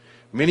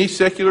 Many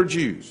secular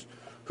Jews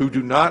who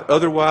do not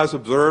otherwise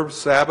observe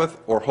Sabbath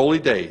or holy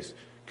days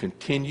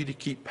continue to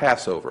keep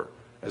Passover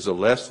as a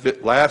last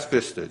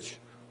vestige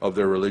of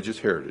their religious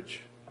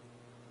heritage.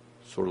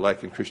 Sort of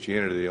like in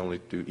Christianity, they only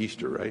do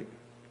Easter, right?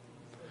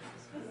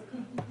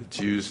 The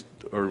Jews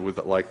are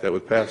like that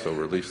with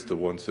Passover, at least the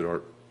ones that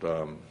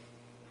aren't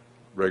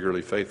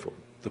regularly faithful.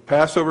 The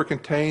Passover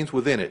contains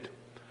within it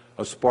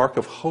a spark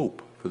of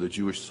hope for the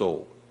Jewish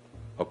soul,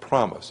 a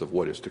promise of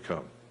what is to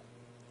come.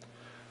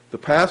 The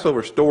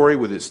Passover story,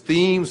 with its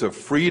themes of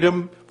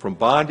freedom from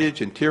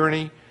bondage and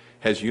tyranny,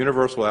 has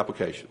universal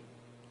application.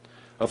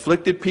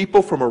 Afflicted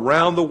people from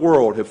around the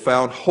world have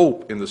found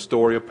hope in the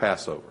story of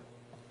Passover.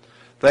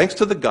 Thanks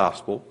to the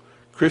gospel,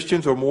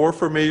 Christians are more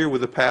familiar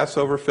with the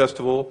Passover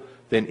festival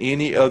than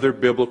any other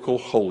biblical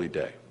holy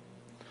day.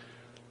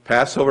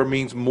 Passover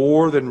means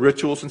more than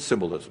rituals and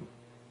symbolism.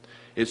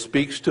 It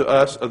speaks to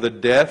us of the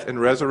death and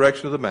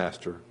resurrection of the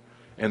Master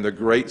and the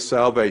great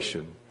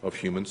salvation of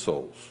human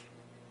souls.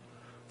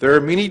 There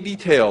are many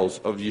details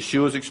of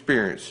Yeshua's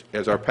experience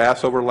as our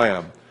Passover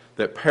lamb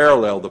that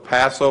parallel the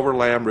Passover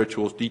lamb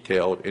rituals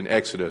detailed in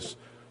Exodus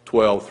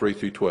 12, 3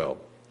 through 12.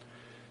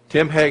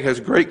 Tim Hegg has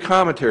great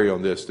commentary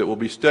on this that will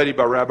be studied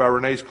by Rabbi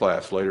Renee's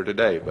class later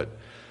today. But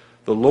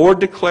the Lord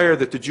declared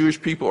that the Jewish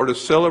people are to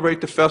celebrate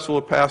the festival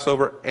of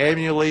Passover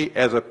annually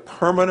as a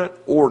permanent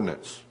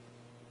ordinance.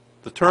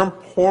 The term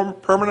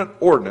permanent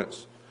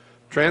ordinance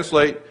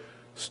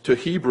translates to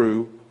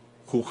Hebrew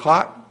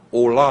Chukat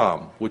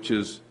Olam, which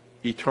is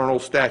eternal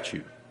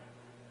statute.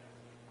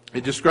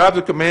 It describes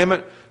a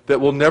commandment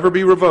that will never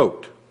be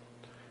revoked.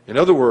 In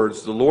other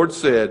words, the Lord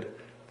said,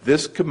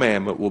 this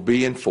commandment will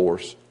be in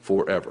force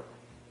forever.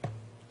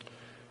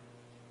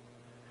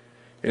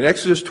 In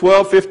Exodus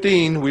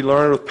 12:15, we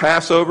learn of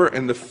Passover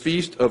and the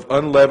Feast of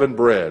Unleavened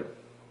Bread.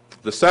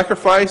 The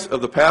sacrifice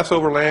of the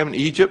Passover lamb in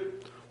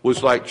Egypt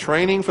was like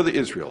training for the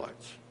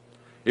Israelites.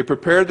 It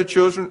prepared the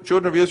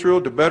children of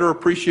Israel to better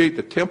appreciate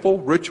the temple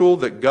ritual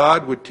that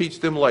God would teach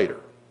them later.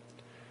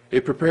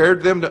 It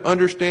prepared them to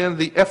understand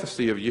the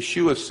efficacy of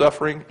Yeshua's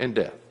suffering and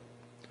death.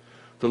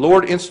 The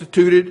Lord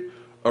instituted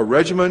a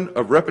regimen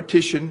of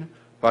repetition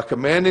by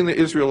commanding the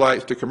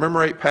Israelites to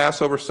commemorate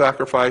Passover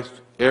sacrifice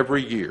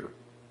every year.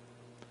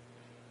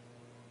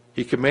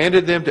 He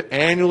commanded them to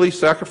annually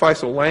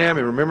sacrifice a lamb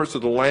in remembrance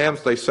of the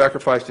lambs they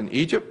sacrificed in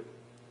Egypt.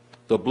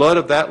 The blood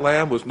of that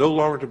lamb was no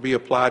longer to be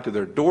applied to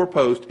their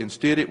doorpost.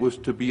 Instead, it was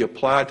to be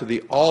applied to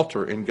the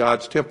altar in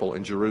God's temple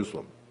in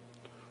Jerusalem,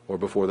 or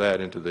before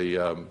that into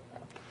the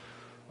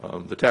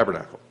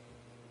tabernacle.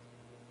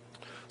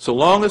 So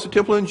long as the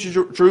temple in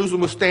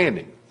Jerusalem was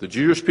standing, the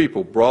Jewish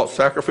people brought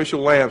sacrificial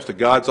lambs to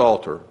God's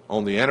altar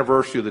on the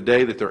anniversary of the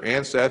day that their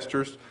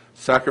ancestors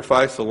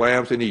sacrificed the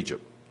lambs in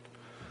Egypt.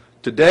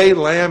 Today,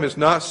 lamb is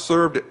not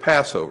served at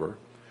Passover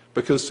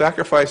because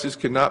sacrifices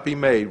cannot be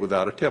made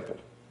without a temple.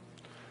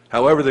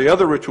 However, the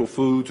other ritual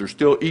foods are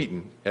still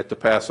eaten at the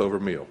Passover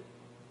meal.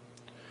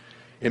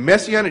 In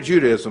Messianic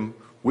Judaism,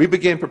 we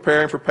begin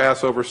preparing for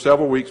Passover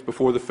several weeks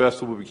before the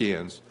festival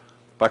begins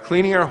by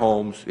cleaning our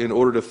homes in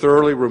order to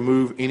thoroughly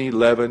remove any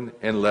leaven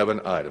and leaven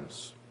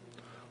items.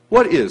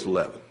 What is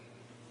leaven?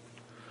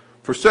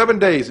 For 7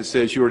 days, it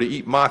says you are to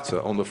eat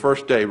matzah on the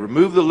first day.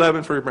 Remove the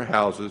leaven from your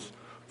houses.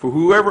 For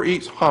whoever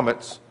eats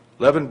chametz,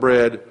 leavened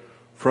bread,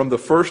 from the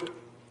first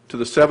to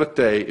the seventh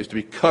day is to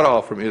be cut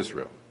off from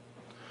Israel.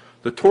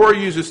 The Torah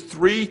uses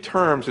 3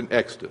 terms in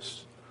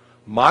Exodus: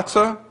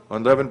 matzah,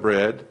 unleavened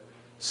bread,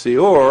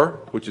 seor,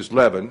 which is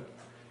leaven,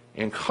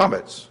 and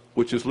chametz,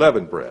 which is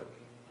leavened bread.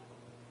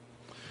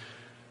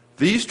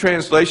 These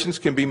translations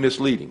can be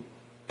misleading.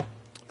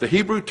 The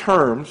Hebrew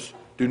terms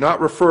do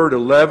not refer to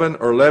leaven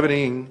or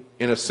leavening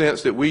in a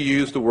sense that we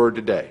use the word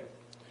today.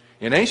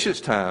 In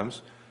ancient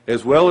times,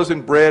 as well as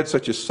in bread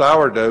such as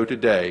sourdough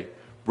today,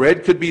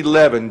 bread could be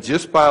leavened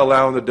just by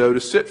allowing the dough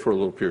to sit for a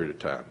little period of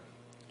time.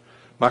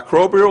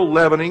 Microbial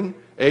leavening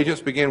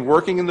agents begin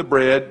working in the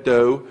bread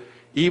dough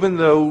even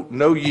though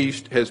no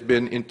yeast has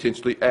been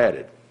intentionally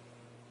added.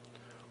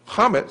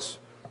 Chametz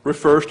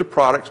refers to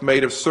products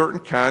made of certain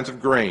kinds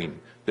of grain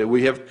that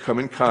have come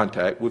in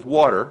contact with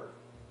water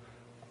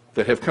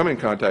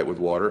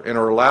and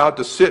are allowed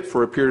to sit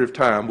for a period of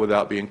time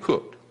without being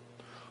cooked.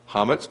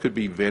 Chametz could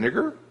be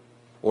vinegar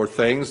or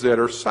things that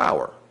are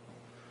sour.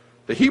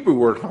 The Hebrew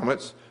word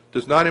chametz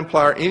does not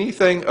imply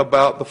anything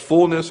about the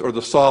fullness or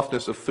the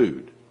softness of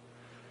food.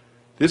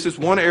 This is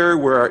one area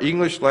where our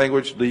English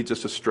language leads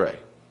us astray.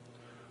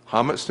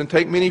 Chametz can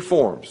take many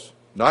forms,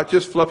 not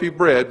just fluffy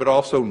bread, but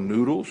also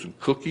noodles and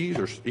cookies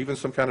or even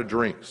some kind of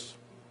drinks.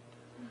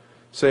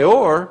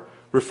 Seor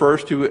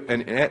refers to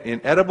an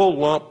inedible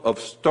lump of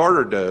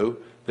starter dough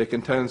that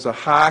contains a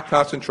high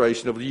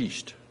concentration of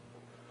yeast.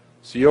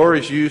 Seor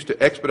is used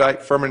to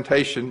expedite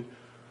fermentation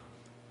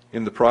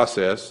in the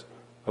process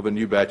of a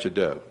new batch of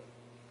dough.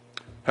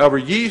 However,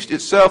 yeast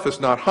itself is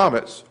not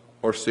chametz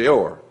or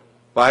seor,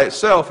 By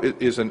itself,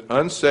 it is an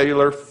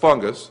uncellular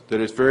fungus that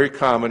is very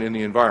common in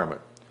the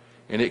environment,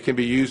 and it can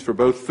be used for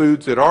both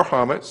foods that are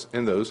chametz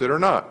and those that are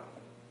not.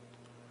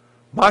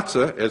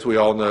 Matzah, as we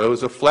all know,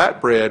 is a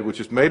flat bread which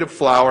is made of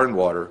flour and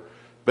water,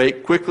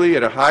 baked quickly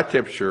at a high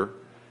temperature.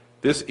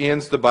 This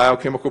ends the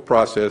biochemical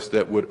process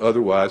that would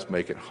otherwise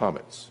make it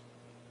chametz.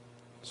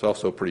 It's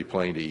also pretty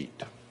plain to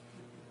eat.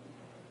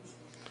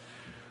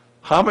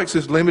 Chametz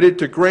is limited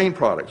to grain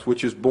products,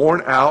 which is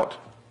borne out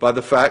by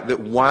the fact that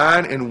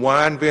wine and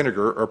wine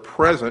vinegar are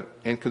present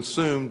and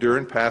consumed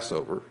during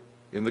Passover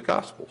in the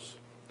Gospels.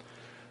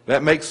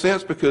 That makes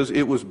sense because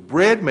it was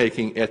bread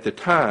making at the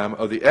time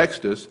of the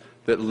Exodus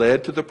that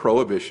led to the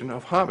prohibition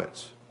of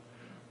chametz.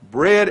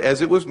 Bread,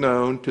 as it was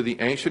known to the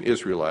ancient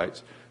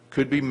Israelites,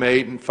 could be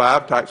made in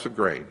five types of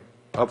grain: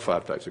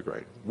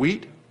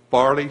 wheat,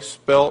 barley,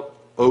 spelt,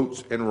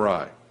 oats, and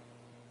rye.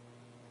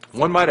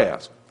 One might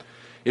ask,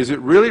 is it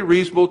really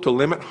reasonable to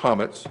limit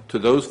chametz to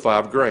those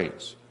five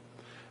grains?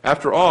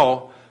 After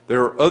all,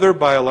 there are other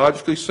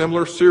biologically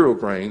similar cereal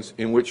grains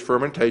in which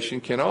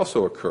fermentation can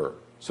also occur,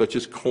 such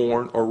as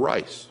corn or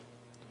rice.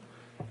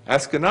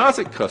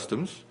 Ashkenazic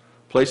customs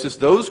places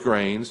those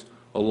grains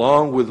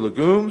along with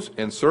legumes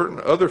and certain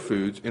other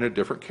foods in a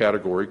different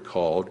category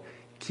called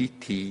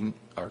kitniyot.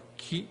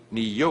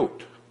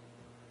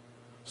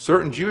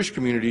 Certain Jewish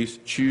communities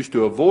choose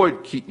to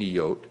avoid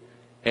kitniyot,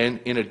 and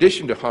in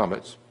addition to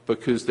chametz,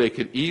 because they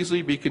could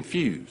easily be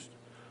confused,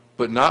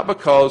 but not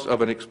because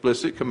of an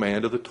explicit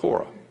command of the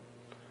Torah.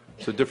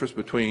 It's the difference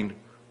between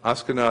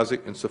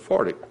Ashkenazic and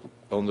Sephardic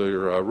on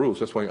their rules.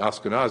 That's why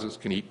Ashkenazics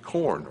can eat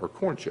corn or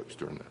corn chips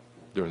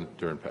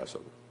during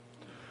Passover.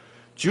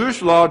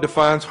 Jewish law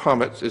defines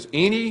chametz as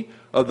any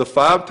of the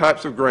five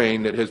types of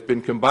grain that has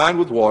been combined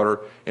with water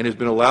and has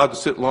been allowed to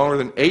sit longer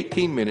than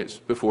 18 minutes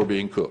before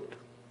being cooked.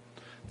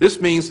 This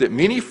means that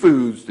many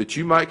foods that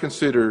you might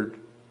consider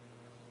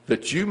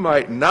that you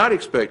might not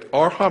expect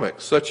are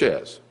chametz, such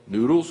as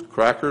noodles,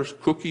 crackers,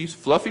 cookies,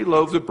 fluffy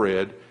loaves of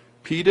bread,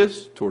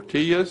 pitas,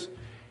 tortillas,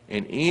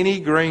 and any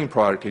grain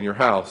product in your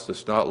house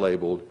that's not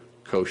labeled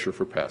kosher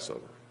for Passover.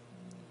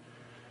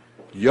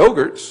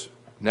 Yogurts,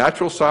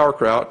 natural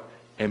sauerkraut,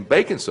 and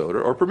baking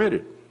soda are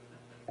permitted.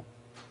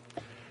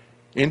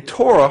 In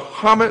Torah,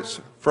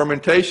 chametz,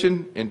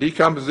 fermentation, and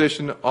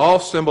decomposition all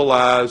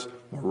symbolize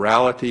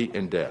morality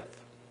and death.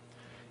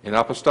 In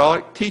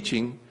apostolic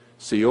teaching,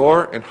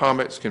 seor and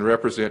chametz can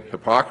represent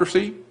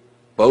hypocrisy,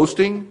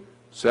 boasting,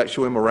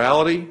 sexual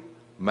immorality,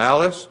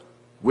 malice,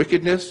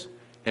 wickedness,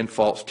 and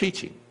false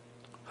teaching.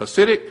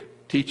 Hasidic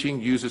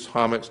teaching uses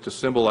chametz to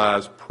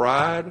symbolize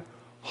pride,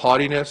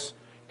 haughtiness,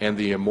 and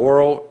the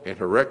immoral and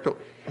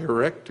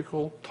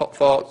heretical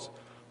thoughts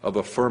of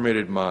a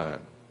fermented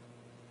mind.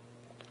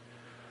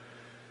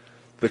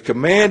 The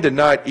command to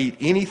not eat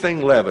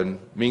anything leavened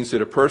means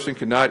that a person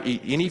cannot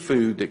eat any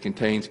food that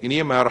contains any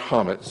amount of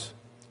chametz,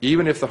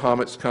 even if the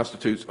chametz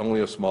constitutes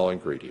only a small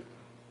ingredient.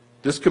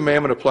 This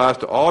commandment applies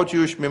to all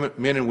Jewish men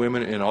and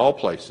women in all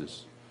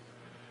places.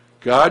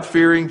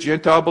 God-fearing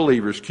Gentile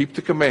believers keep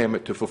the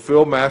commandment to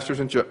fulfill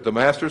the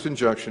Master's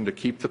injunction to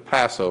keep the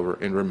Passover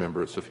in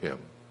remembrance of him.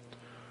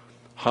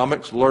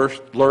 Chametz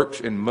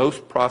lurks in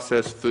most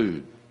processed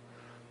food.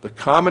 The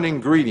common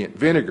ingredient,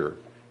 vinegar,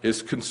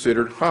 is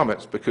considered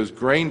chametz because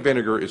grain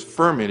vinegar is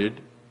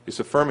fermented. It's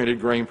a fermented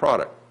grain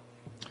product.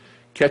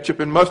 Ketchup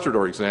and mustard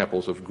are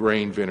examples of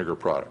grain vinegar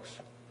products.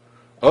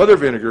 Other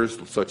vinegars,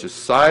 such as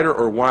cider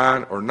or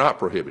wine, are not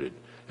prohibited,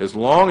 as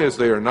long as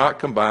they are not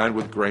combined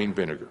with grain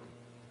vinegar.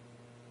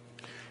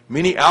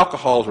 Many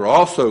alcohols are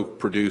also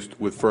produced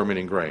with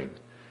fermenting grain.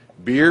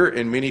 Beer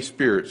and many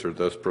spirits are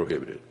thus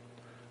prohibited.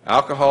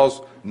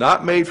 Alcohols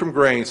not made from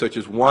grain, such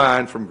as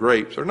wine from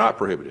grapes, are not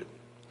prohibited.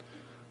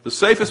 The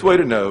safest way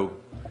to know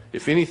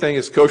if anything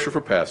is kosher for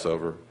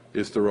Passover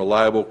is the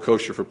reliable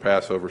kosher for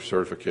Passover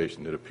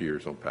certification that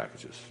appears on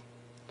packages.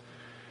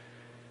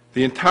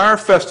 The entire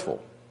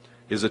festival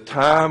is a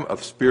time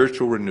of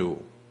spiritual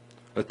renewal,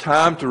 a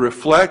time to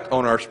reflect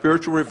on our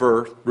spiritual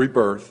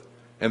rebirth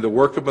and the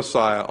work of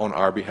Messiah on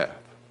our behalf.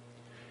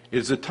 It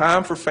is a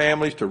time for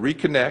families to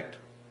reconnect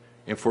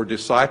and for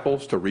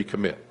disciples to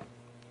recommit.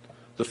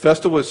 The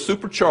festival is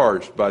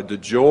supercharged by the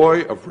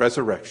joy of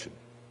resurrection.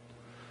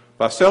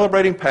 By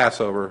celebrating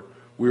Passover,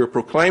 we are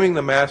proclaiming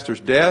the Master's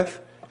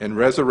death and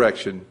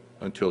resurrection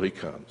until he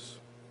comes.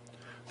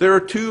 There are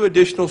 2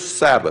 additional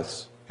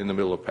Sabbaths in the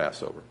middle of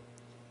Passover.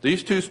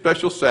 These 2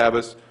 special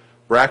Sabbaths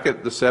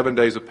bracket the 7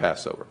 days of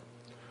Passover,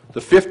 the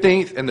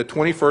 15th and the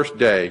 21st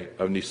day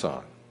of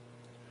Nisan.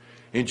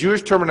 In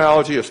Jewish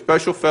terminology, a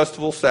special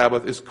festival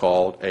Sabbath is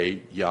called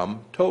a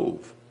Yom Tov.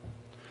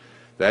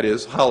 That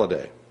is,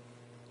 holiday.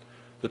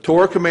 The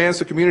Torah commands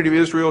the community of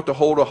Israel to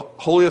hold a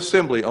holy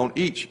assembly on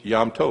each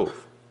Yom Tov.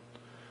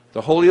 The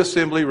holy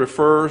assembly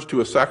refers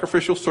to a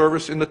sacrificial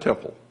service in the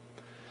temple.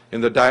 In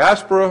the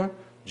diaspora,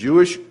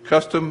 Jewish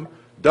custom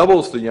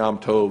doubles the Yom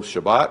Tov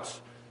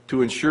Shabbats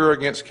to ensure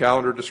against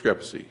calendar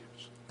discrepancies.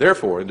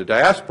 Therefore, in the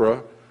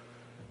diaspora,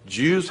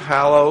 Jews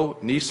hallow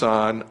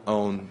Nisan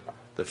on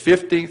the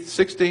 15th,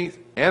 16th,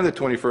 and the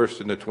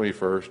 21st and the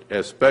 21st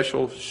as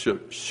special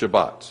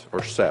Shabbats,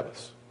 or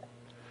Sabbaths.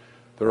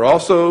 There are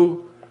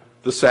also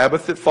the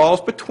Sabbath that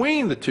falls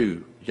between the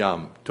two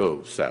Yom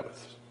Tov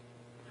Sabbaths.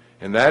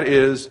 And that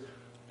is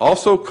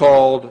also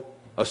called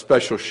a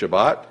special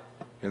Shabbat,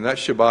 and that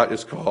Shabbat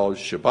is called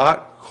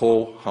Shabbat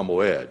Kol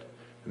HaMoed.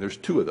 And there's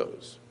two of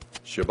those,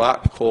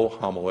 Shabbat Kol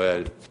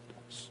HaMoed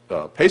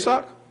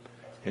Pesach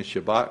and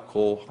Shabbat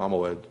Kol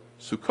HaMoed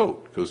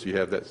Sukkot, because you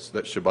have that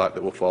Shabbat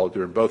that will fall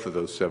during both of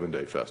those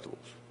 7-day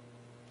festivals.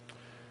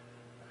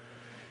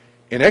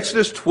 In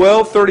Exodus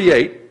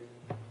 12:38,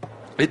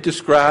 it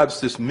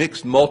describes this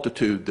mixed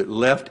multitude that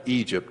left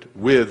Egypt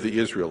with the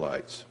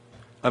Israelites.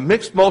 A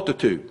mixed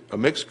multitude, a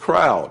mixed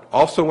crowd,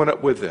 also went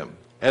up with them,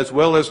 as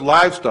well as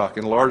livestock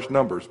in large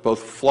numbers,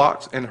 both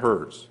flocks and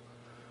herds.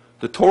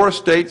 The Torah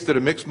states that a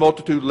mixed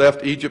multitude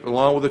left Egypt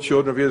along with the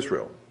children of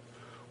Israel.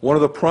 One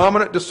of the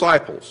prominent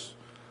disciples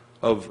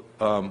of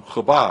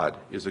Chabad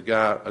is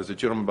a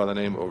gentleman by the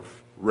name of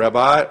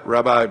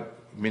Rabbi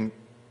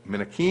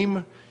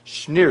Menachem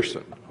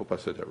Schneerson. I hope I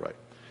said that right.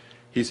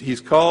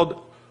 He's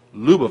called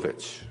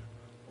Lubavitch,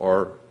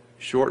 or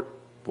short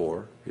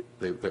for,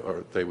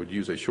 they would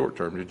use a short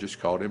term and just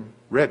called him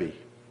Rebbe.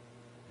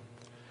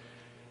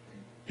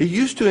 He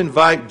used to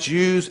invite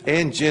Jews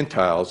and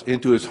Gentiles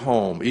into his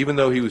home, even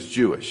though he was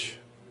Jewish.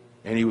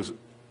 And he was,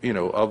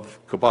 of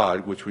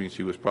Chabad, which means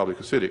he was probably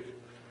Hasidic.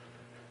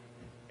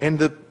 And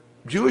the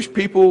Jewish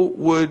people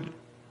would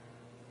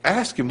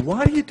ask him,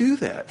 why do you do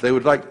that? They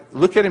would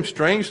look at him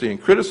strangely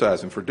and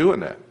criticize him for doing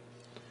that.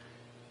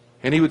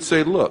 And he would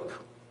say,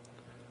 look,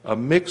 a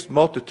mixed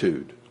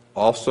multitude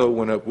also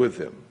went up with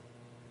them.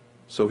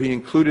 So he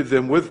included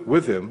them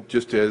with him,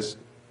 just as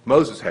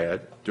Moses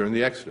had during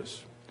the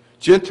Exodus.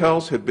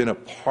 Gentiles have been a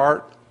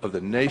part of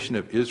the nation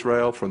of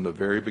Israel from the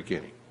very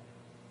beginning.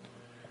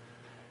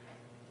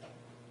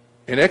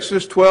 In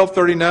Exodus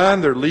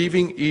 12:39, they're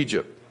leaving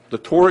Egypt. The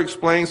Torah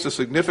explains the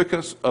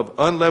significance of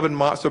unleavened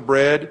matzah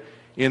bread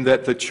in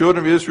that the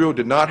children of Israel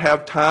did not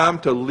have time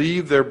to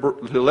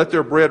let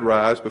their bread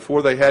rise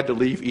before they had to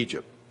leave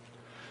Egypt.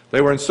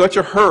 They were in such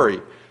a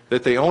hurry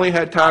that they only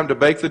had time to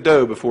bake the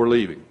dough before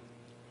leaving.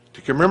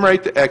 To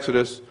commemorate the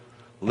Exodus,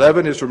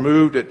 leaven is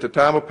removed at the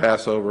time of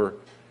Passover,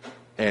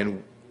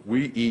 and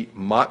we eat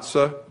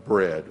matzah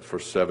bread for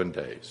 7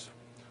 days.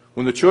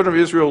 When the children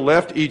of Israel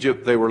left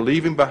Egypt, they were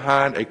leaving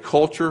behind a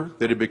culture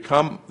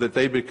that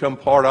they'd become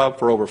part of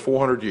for over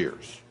 400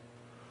 years.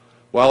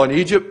 While in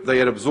Egypt, they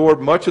had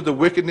absorbed much of the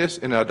wickedness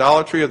and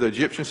idolatry of the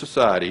Egyptian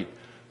society,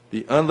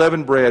 the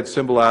unleavened bread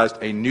symbolized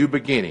a new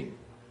beginning.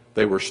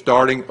 They were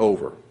starting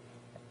over.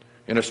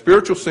 In a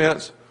spiritual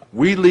sense,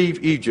 we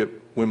leave Egypt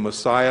when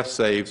Messiah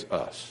saves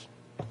us.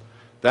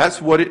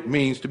 That's what it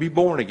means to be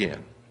born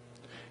again.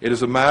 It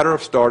is a matter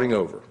of starting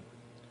over.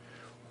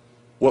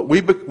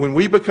 When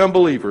we become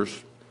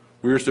believers,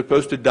 we are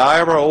supposed to die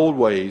of our old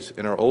ways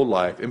and our old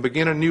life and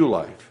begin a new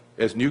life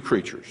as new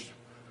creatures.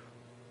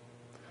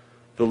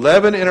 The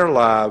leaven in our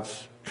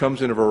lives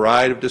comes in a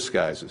variety of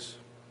disguises.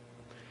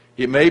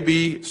 It may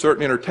be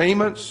certain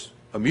entertainments,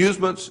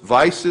 amusements,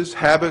 vices,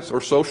 habits, or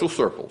social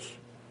circles.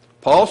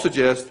 Paul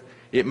suggests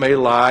it may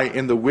lie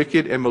in the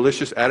wicked and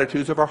malicious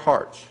attitudes of our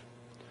hearts.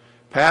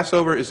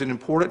 Passover is an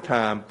important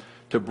time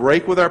to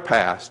break with our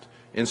past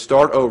and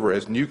start over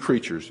as new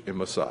creatures in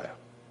Messiah.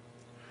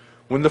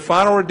 When the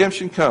final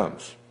redemption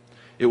comes,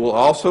 it will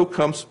also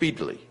come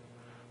speedily,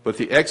 but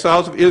the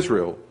exiles of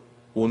Israel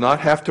will not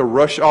have to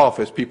rush off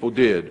as people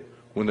did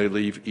when they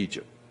leave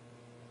Egypt.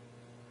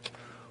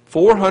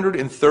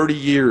 430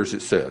 years,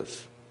 it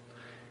says,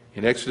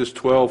 in Exodus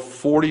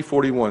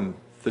 12:40-41,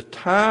 the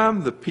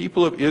time the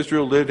people of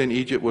Israel lived in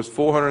Egypt was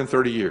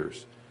 430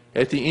 years.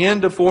 At the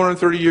end of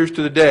 430 years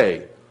to the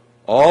day,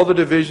 all the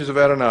divisions of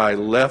Adonai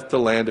left the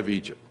land of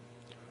Egypt.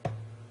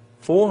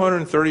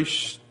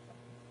 430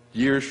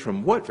 years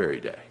from what very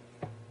day?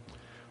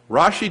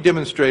 Rashi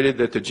demonstrated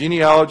that the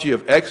genealogy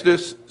of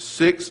Exodus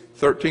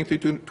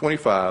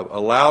 6:13-25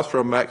 allows for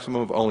a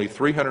maximum of only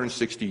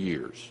 360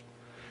 years.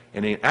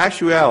 And in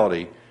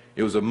actuality,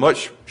 it was a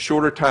much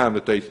shorter time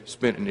that they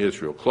spent in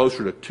Israel,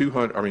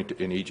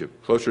 in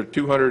Egypt, closer to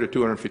 200 to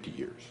 250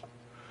 years.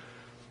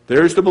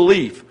 There is the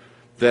belief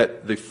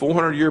that the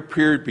 400-year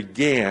period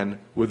began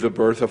with the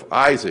birth of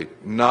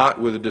Isaac,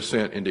 not with a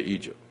descent into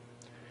Egypt.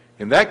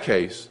 In that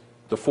case,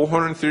 the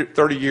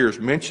 430 years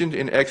mentioned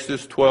in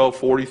Exodus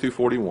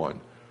 12:40-41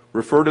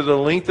 refer to the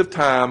length of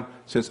time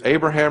since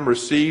Abraham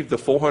received the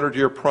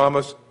 400-year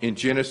promise in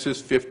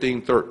Genesis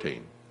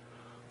 15:13.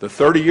 The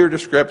 30-year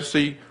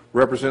discrepancy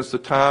represents the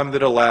time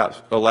that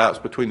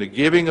elapsed between the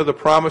giving of the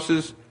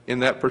promises in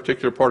that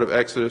particular part of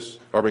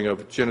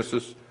of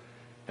Genesis,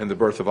 and the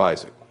birth of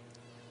Isaac,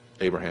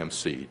 Abraham's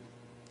seed.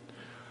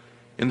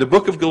 In the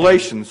book of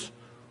Galatians,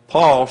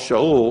 Paul,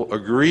 Shaul,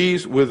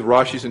 agrees with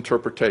Rashi's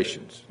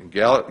interpretations. In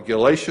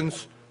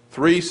Galatians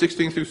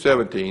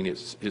 3:16-17,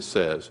 it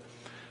says,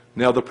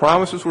 "Now the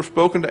promises were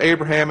spoken to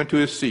Abraham and to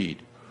his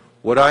seed.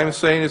 What I am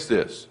saying is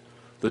this: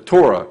 the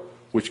Torah,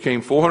 which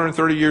came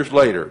 430 years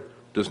later,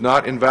 does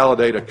not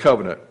invalidate a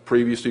covenant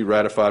previously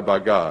ratified by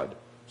God.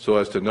 so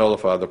as to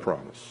nullify the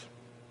promise.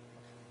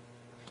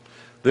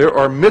 There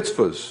are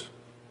mitzvahs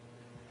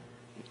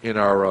in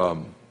our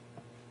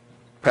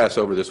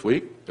Passover this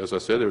week. As I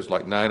said, there's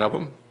like 9 of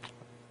them.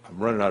 I'm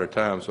running out of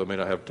time, so I may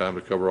not have time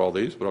to cover all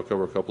these, but I'll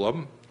cover a couple of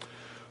them.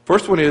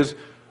 First one is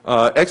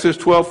Exodus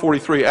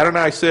 12:43.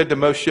 Adonai said to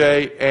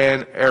Moshe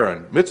and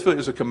Aaron. Mitzvah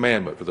is a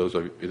commandment, for those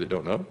of you that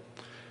don't know.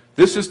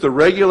 This is the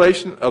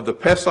regulation of the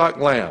Pesach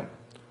lamb.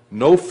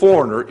 No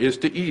foreigner is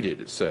to eat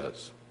it, it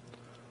says.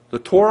 The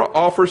Torah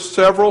offers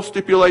several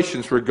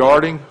stipulations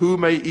regarding who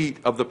may eat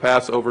of the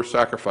Passover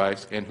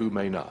sacrifice and who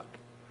may not.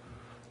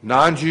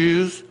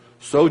 Non-Jews,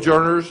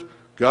 sojourners,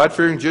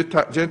 God-fearing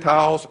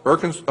Gentiles,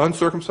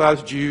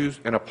 uncircumcised Jews,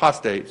 and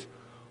apostates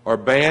are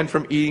banned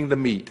from eating the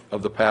meat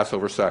of the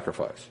Passover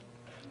sacrifice.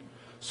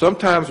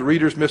 Sometimes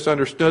readers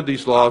misunderstood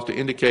these laws to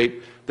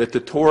indicate that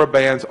the Torah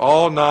bans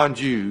all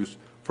non-Jews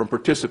from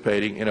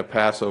participating in a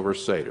Passover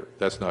Seder.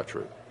 That's not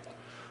true.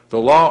 The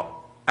law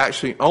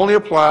actually only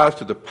applies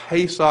to the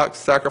Pesach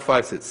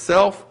sacrifice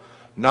itself,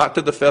 not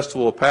to the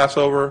festival of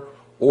Passover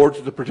or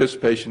to the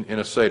participation in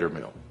a Seder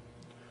meal.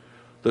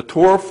 The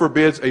Torah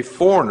forbids a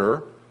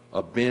foreigner,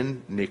 a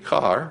ben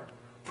nikar,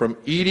 from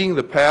eating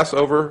the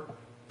Passover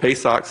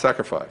Pesach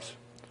sacrifice.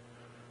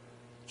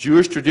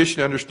 Jewish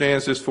tradition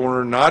understands this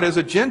foreigner not as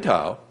a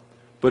Gentile,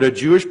 but a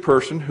Jewish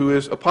person who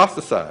is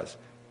apostatized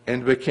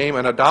and became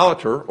an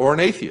idolater or an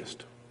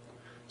atheist.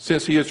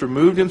 Since he has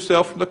removed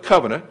himself from the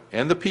covenant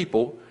and the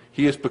people,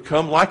 he has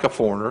become like a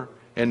foreigner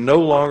and no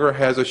longer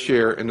has a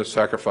share in the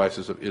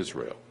sacrifices of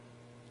Israel.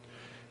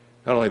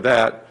 Not only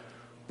that,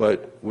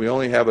 but we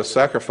only have a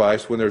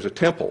sacrifice when there's a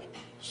temple.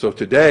 So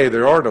today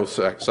there are no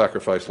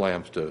sacrifice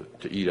lambs to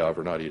eat of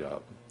or not eat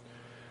of.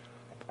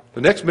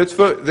 The next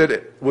mitzvah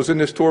that was in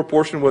this Torah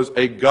portion was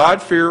a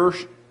God-fearer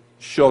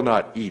shall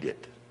not eat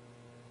it.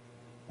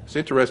 It's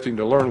interesting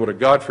to learn what a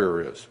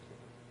God-fearer is.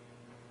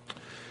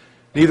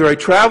 Neither a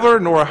traveler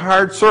nor a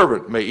hired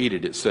servant may eat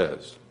it, it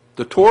says.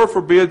 The Torah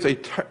forbids a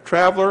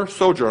traveler,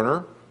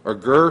 sojourner, or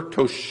ger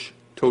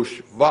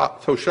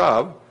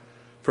toshav,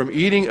 from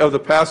eating of the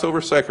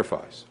Passover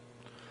sacrifice.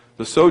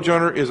 The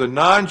sojourner is a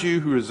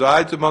non-Jew who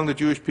resides among the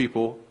Jewish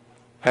people,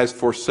 has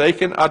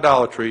forsaken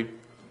idolatry,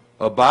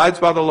 abides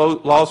by the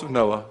laws of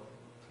Noah,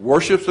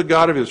 worships the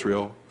God of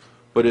Israel,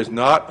 but has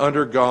not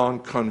undergone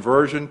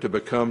conversion to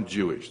become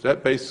Jewish.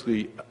 That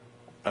basically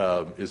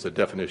is the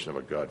definition of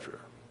a God-fearer.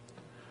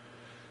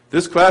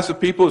 This class of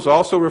people is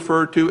also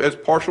referred to as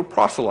partial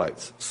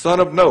proselytes, son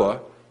of Noah,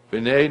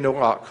 B'nai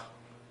Noach,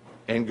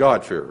 and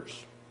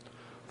God-fearers.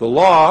 The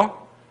law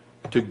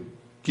to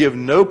give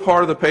no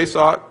part of the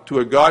Pesach to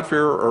a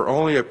God-fearer or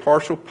only a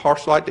partial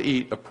proselyte to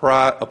eat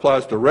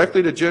applies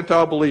directly to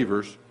Gentile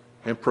believers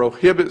and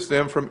prohibits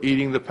them from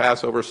eating the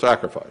Passover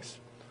sacrifice.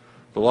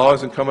 The law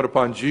is incumbent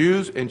upon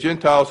Jews and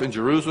Gentiles in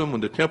Jerusalem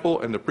when the temple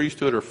and the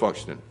priesthood are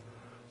functioning.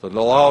 The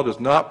law does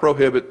not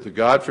prohibit the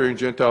God-fearing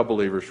Gentile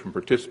believers from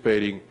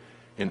participating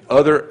in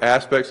other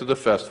aspects of the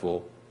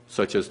festival,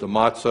 such as the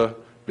matzah,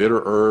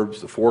 bitter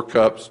herbs, the 4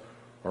 cups,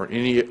 or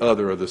any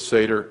other of the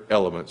Seder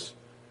elements,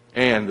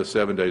 and the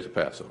 7 days of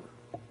Passover.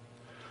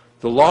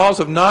 The laws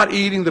of not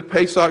eating the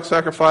Pesach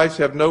sacrifice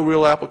have no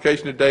real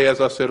application today,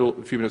 as I said a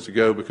few minutes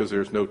ago, because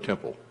there's no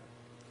temple.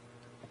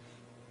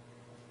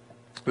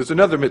 There's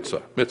another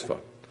mitzvah,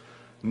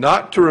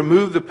 not to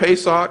remove the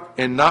Pesach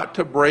and not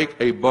to break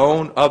a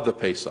bone of the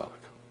Pesach.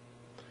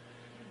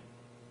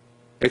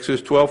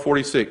 Exodus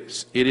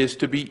 12:46, it is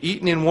to be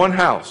eaten in one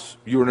house.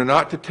 You are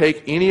not to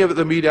take any of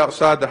the meat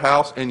outside the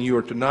house, and you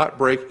are to not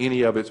break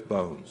any of its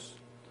bones.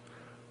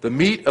 The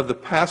meat of the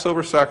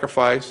Passover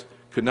sacrifice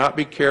could not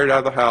be carried out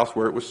of the house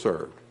where it was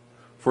served.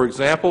 For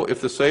example,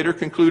 if the Seder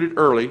concluded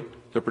early,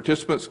 the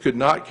participants could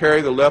not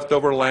carry the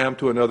leftover lamb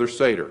to another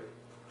Seder.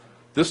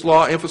 This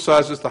law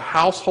emphasizes the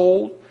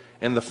household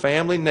and the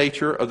family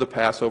nature of the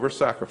Passover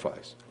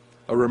sacrifice,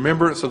 a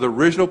remembrance of the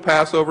original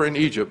Passover in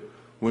Egypt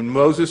when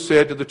Moses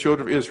said to the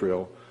children of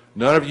Israel,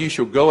 "None of you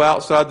shall go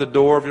outside the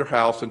door of your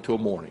house until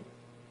morning."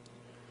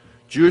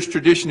 Jewish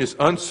tradition is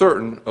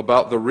uncertain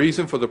about the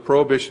reason for the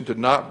prohibition to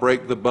not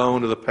break the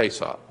bone of the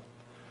Pesach.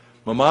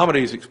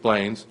 Maimonides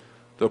explains,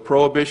 the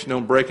prohibition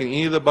on breaking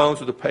any of the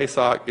bones of the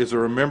Pesach is a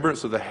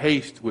remembrance of the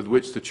haste with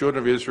which the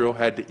children of Israel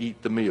had to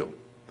eat the meal.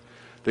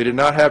 They did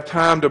not have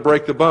time to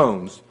break the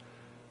bones.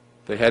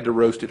 They had to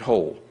roast it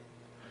whole.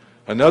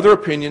 Another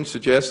opinion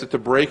suggests that the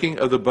breaking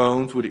of the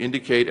bones would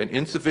indicate an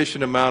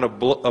insufficient amount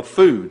of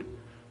food,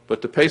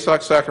 but the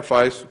Pesach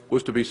sacrifice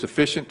was to be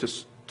sufficient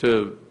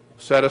to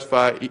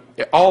satisfy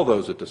all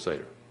those at the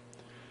Seder.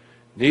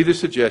 Neither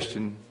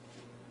suggestion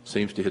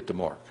seems to hit the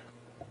mark.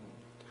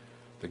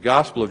 The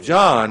Gospel of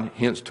John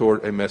hints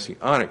toward a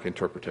messianic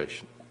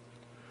interpretation.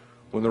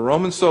 When the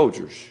Roman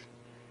soldiers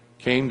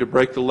came to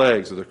break the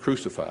legs of the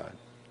crucified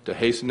to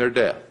hasten their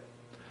death,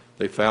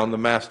 they found the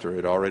Master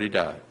had already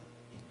died.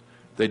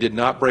 They did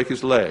not break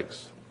his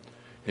legs.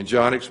 And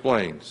John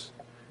explains,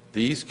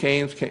 these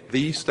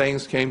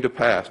things came to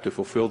pass to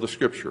fulfill the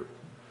Scripture.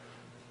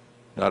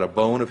 Not a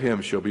bone of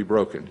him shall be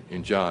broken,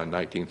 in John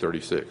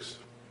 19:36.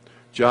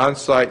 John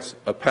cites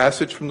a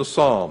passage from the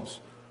Psalms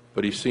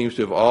but he seems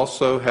to have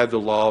also had the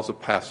laws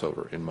of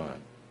Passover in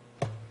mind.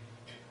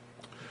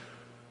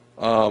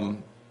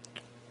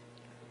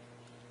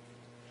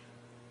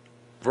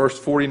 Verse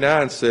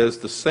 49 says,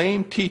 the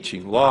same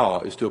teaching,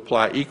 law, is to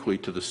apply equally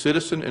to the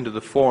citizen and to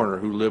the foreigner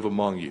who live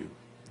among you.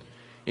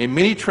 In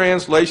many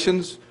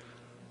translations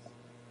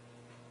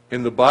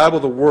in the Bible,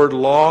 the word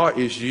law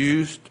is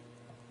used,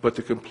 but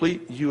the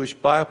complete Jewish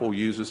Bible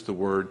uses the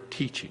word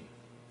teaching.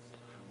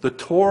 The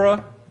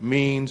Torah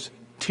means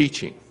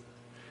teaching.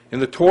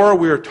 In the Torah,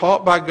 we are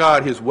taught by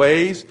God his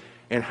ways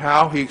and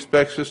how he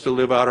expects us to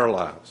live out our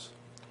lives.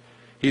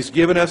 He's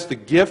given us the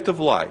gift of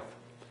life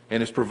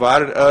and has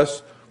provided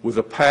us with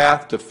a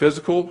path to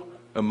physical,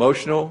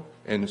 emotional,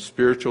 and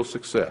spiritual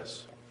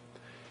success.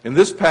 In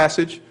this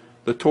passage,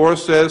 the Torah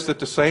says that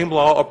the same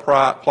law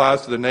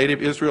applies to the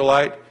native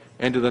Israelite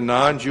and to the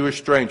non-Jewish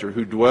stranger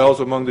who dwells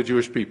among the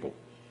Jewish people.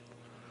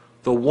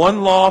 The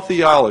one law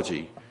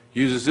theology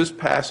uses this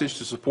passage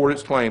to support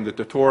its claim that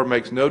the Torah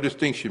makes no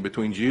distinction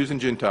between Jews and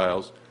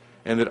Gentiles,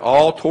 and that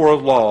all Torah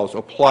laws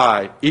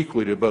apply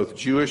equally to both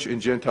Jewish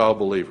and Gentile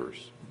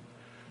believers.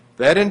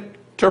 That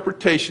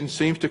interpretation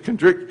seems to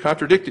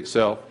contradict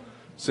itself,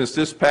 since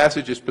this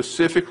passage is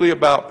specifically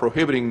about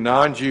prohibiting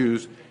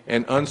non-Jews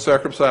and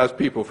uncircumcised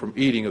people from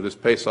eating of this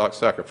Pesach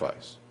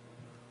sacrifice.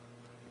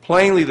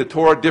 Plainly, the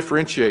Torah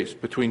differentiates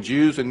between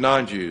Jews and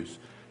non-Jews,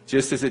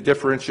 just as it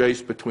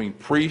differentiates between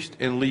priest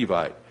and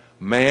Levite,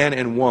 man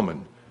and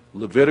woman,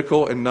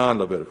 Levitical and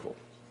non-Levitical.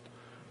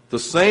 The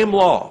same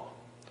law,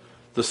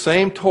 the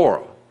same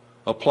Torah,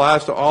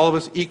 applies to all of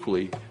us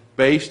equally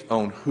based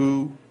on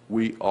who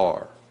we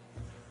are.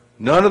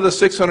 None of the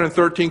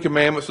 613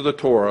 commandments of the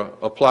Torah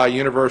apply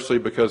universally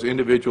because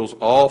individuals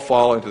all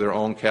fall into their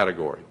own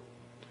category.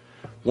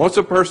 Once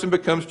a person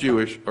becomes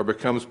Jewish or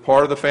becomes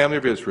part of the family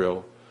of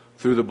Israel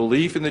through the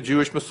belief in the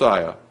Jewish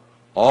Messiah,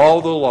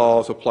 all the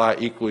laws apply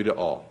equally to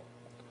all.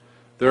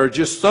 There are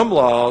just some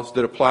laws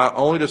that apply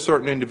only to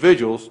certain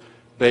individuals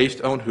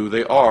based on who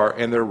they are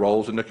and their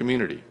roles in the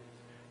community.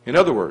 In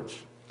other words,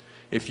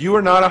 if you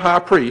are not a high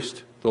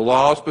priest, the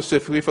laws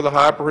specifically for the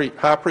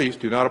high priest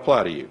do not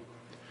apply to you.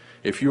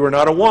 If you are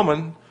not a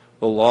woman,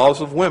 the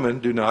laws of women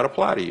do not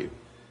apply to you.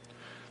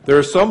 There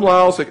are some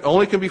laws that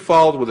only can be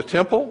followed with a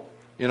temple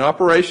in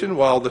operation.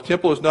 While the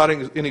temple is not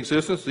in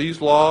existence,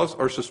 these laws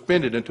are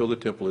suspended until the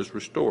temple is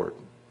restored.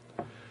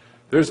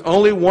 There's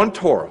only one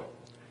Torah,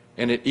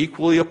 and it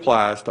equally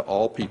applies to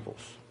all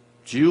peoples,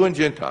 Jew and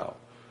Gentile,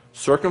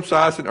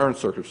 circumcised and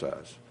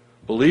uncircumcised.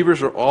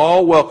 Believers are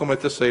all welcome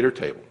at the Seder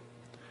table.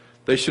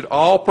 They should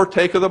all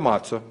partake of the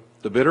matzah,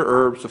 the bitter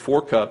herbs, the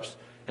 4 cups,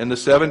 and the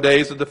 7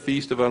 days of the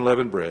Feast of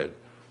Unleavened Bread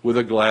with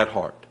a glad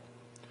heart.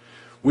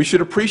 We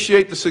should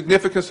appreciate the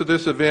significance of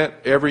this event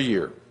every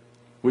year.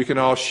 We can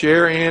all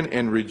share in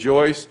and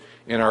rejoice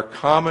in our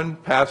common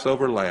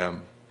Passover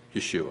lamb,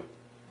 Yeshua.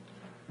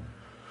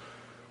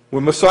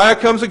 When Messiah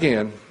comes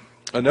again,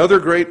 another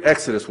great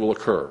exodus will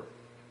occur.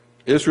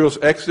 Israel's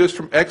exodus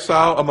from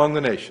exile among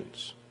the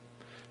nations.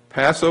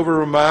 Passover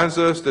reminds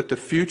us that the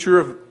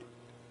future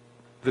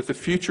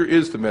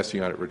is the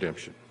Messianic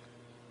redemption.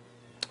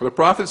 The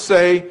prophets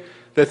say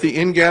that the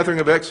ingathering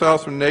of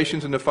exiles from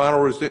nations in the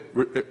final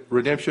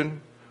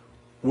redemption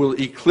will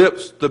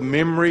eclipse the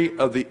memory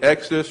of the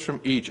exodus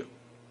from Egypt.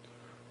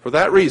 For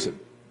that reason,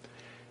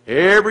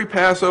 every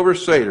Passover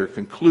Seder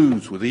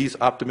concludes with these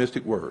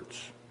optimistic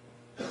words: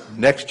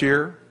 next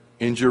year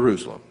in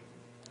Jerusalem.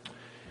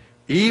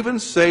 Even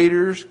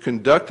Seders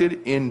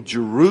conducted in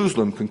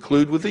Jerusalem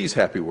conclude with these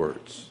happy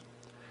words: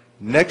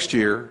 next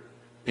year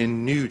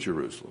in New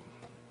Jerusalem.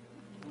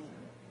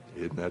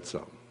 Isn't that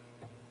something?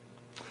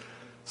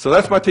 So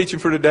that's my teaching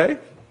for today.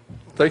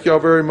 Thank you all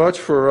very much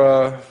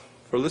for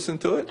listening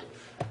to it.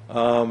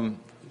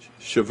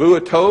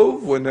 Shavua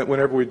Tov,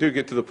 whenever we do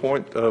get to the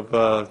point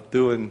of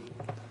doing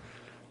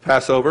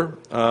Passover.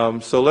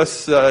 So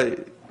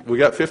we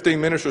got 15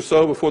 minutes or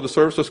so before the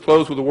service. Let's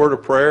close with a word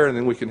of prayer, and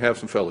then we can have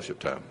some fellowship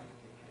time.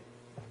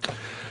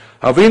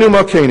 Avinu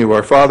Malkeinu,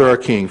 our Father, our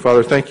King.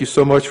 Father, thank you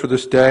so much for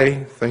this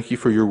day. Thank you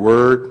for your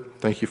word.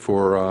 Thank you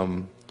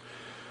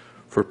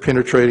for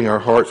penetrating our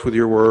hearts with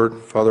your word.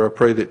 Father, I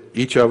pray that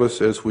each of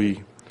us, as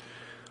we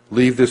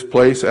leave this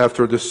place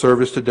after this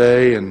service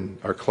today and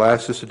our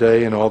classes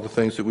today and all the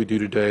things that we do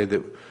today,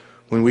 that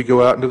when we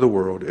go out into the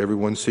world,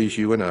 everyone sees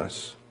you and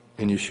us.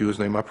 In Yeshua's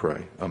name I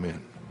pray.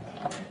 Amen.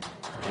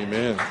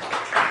 Amen.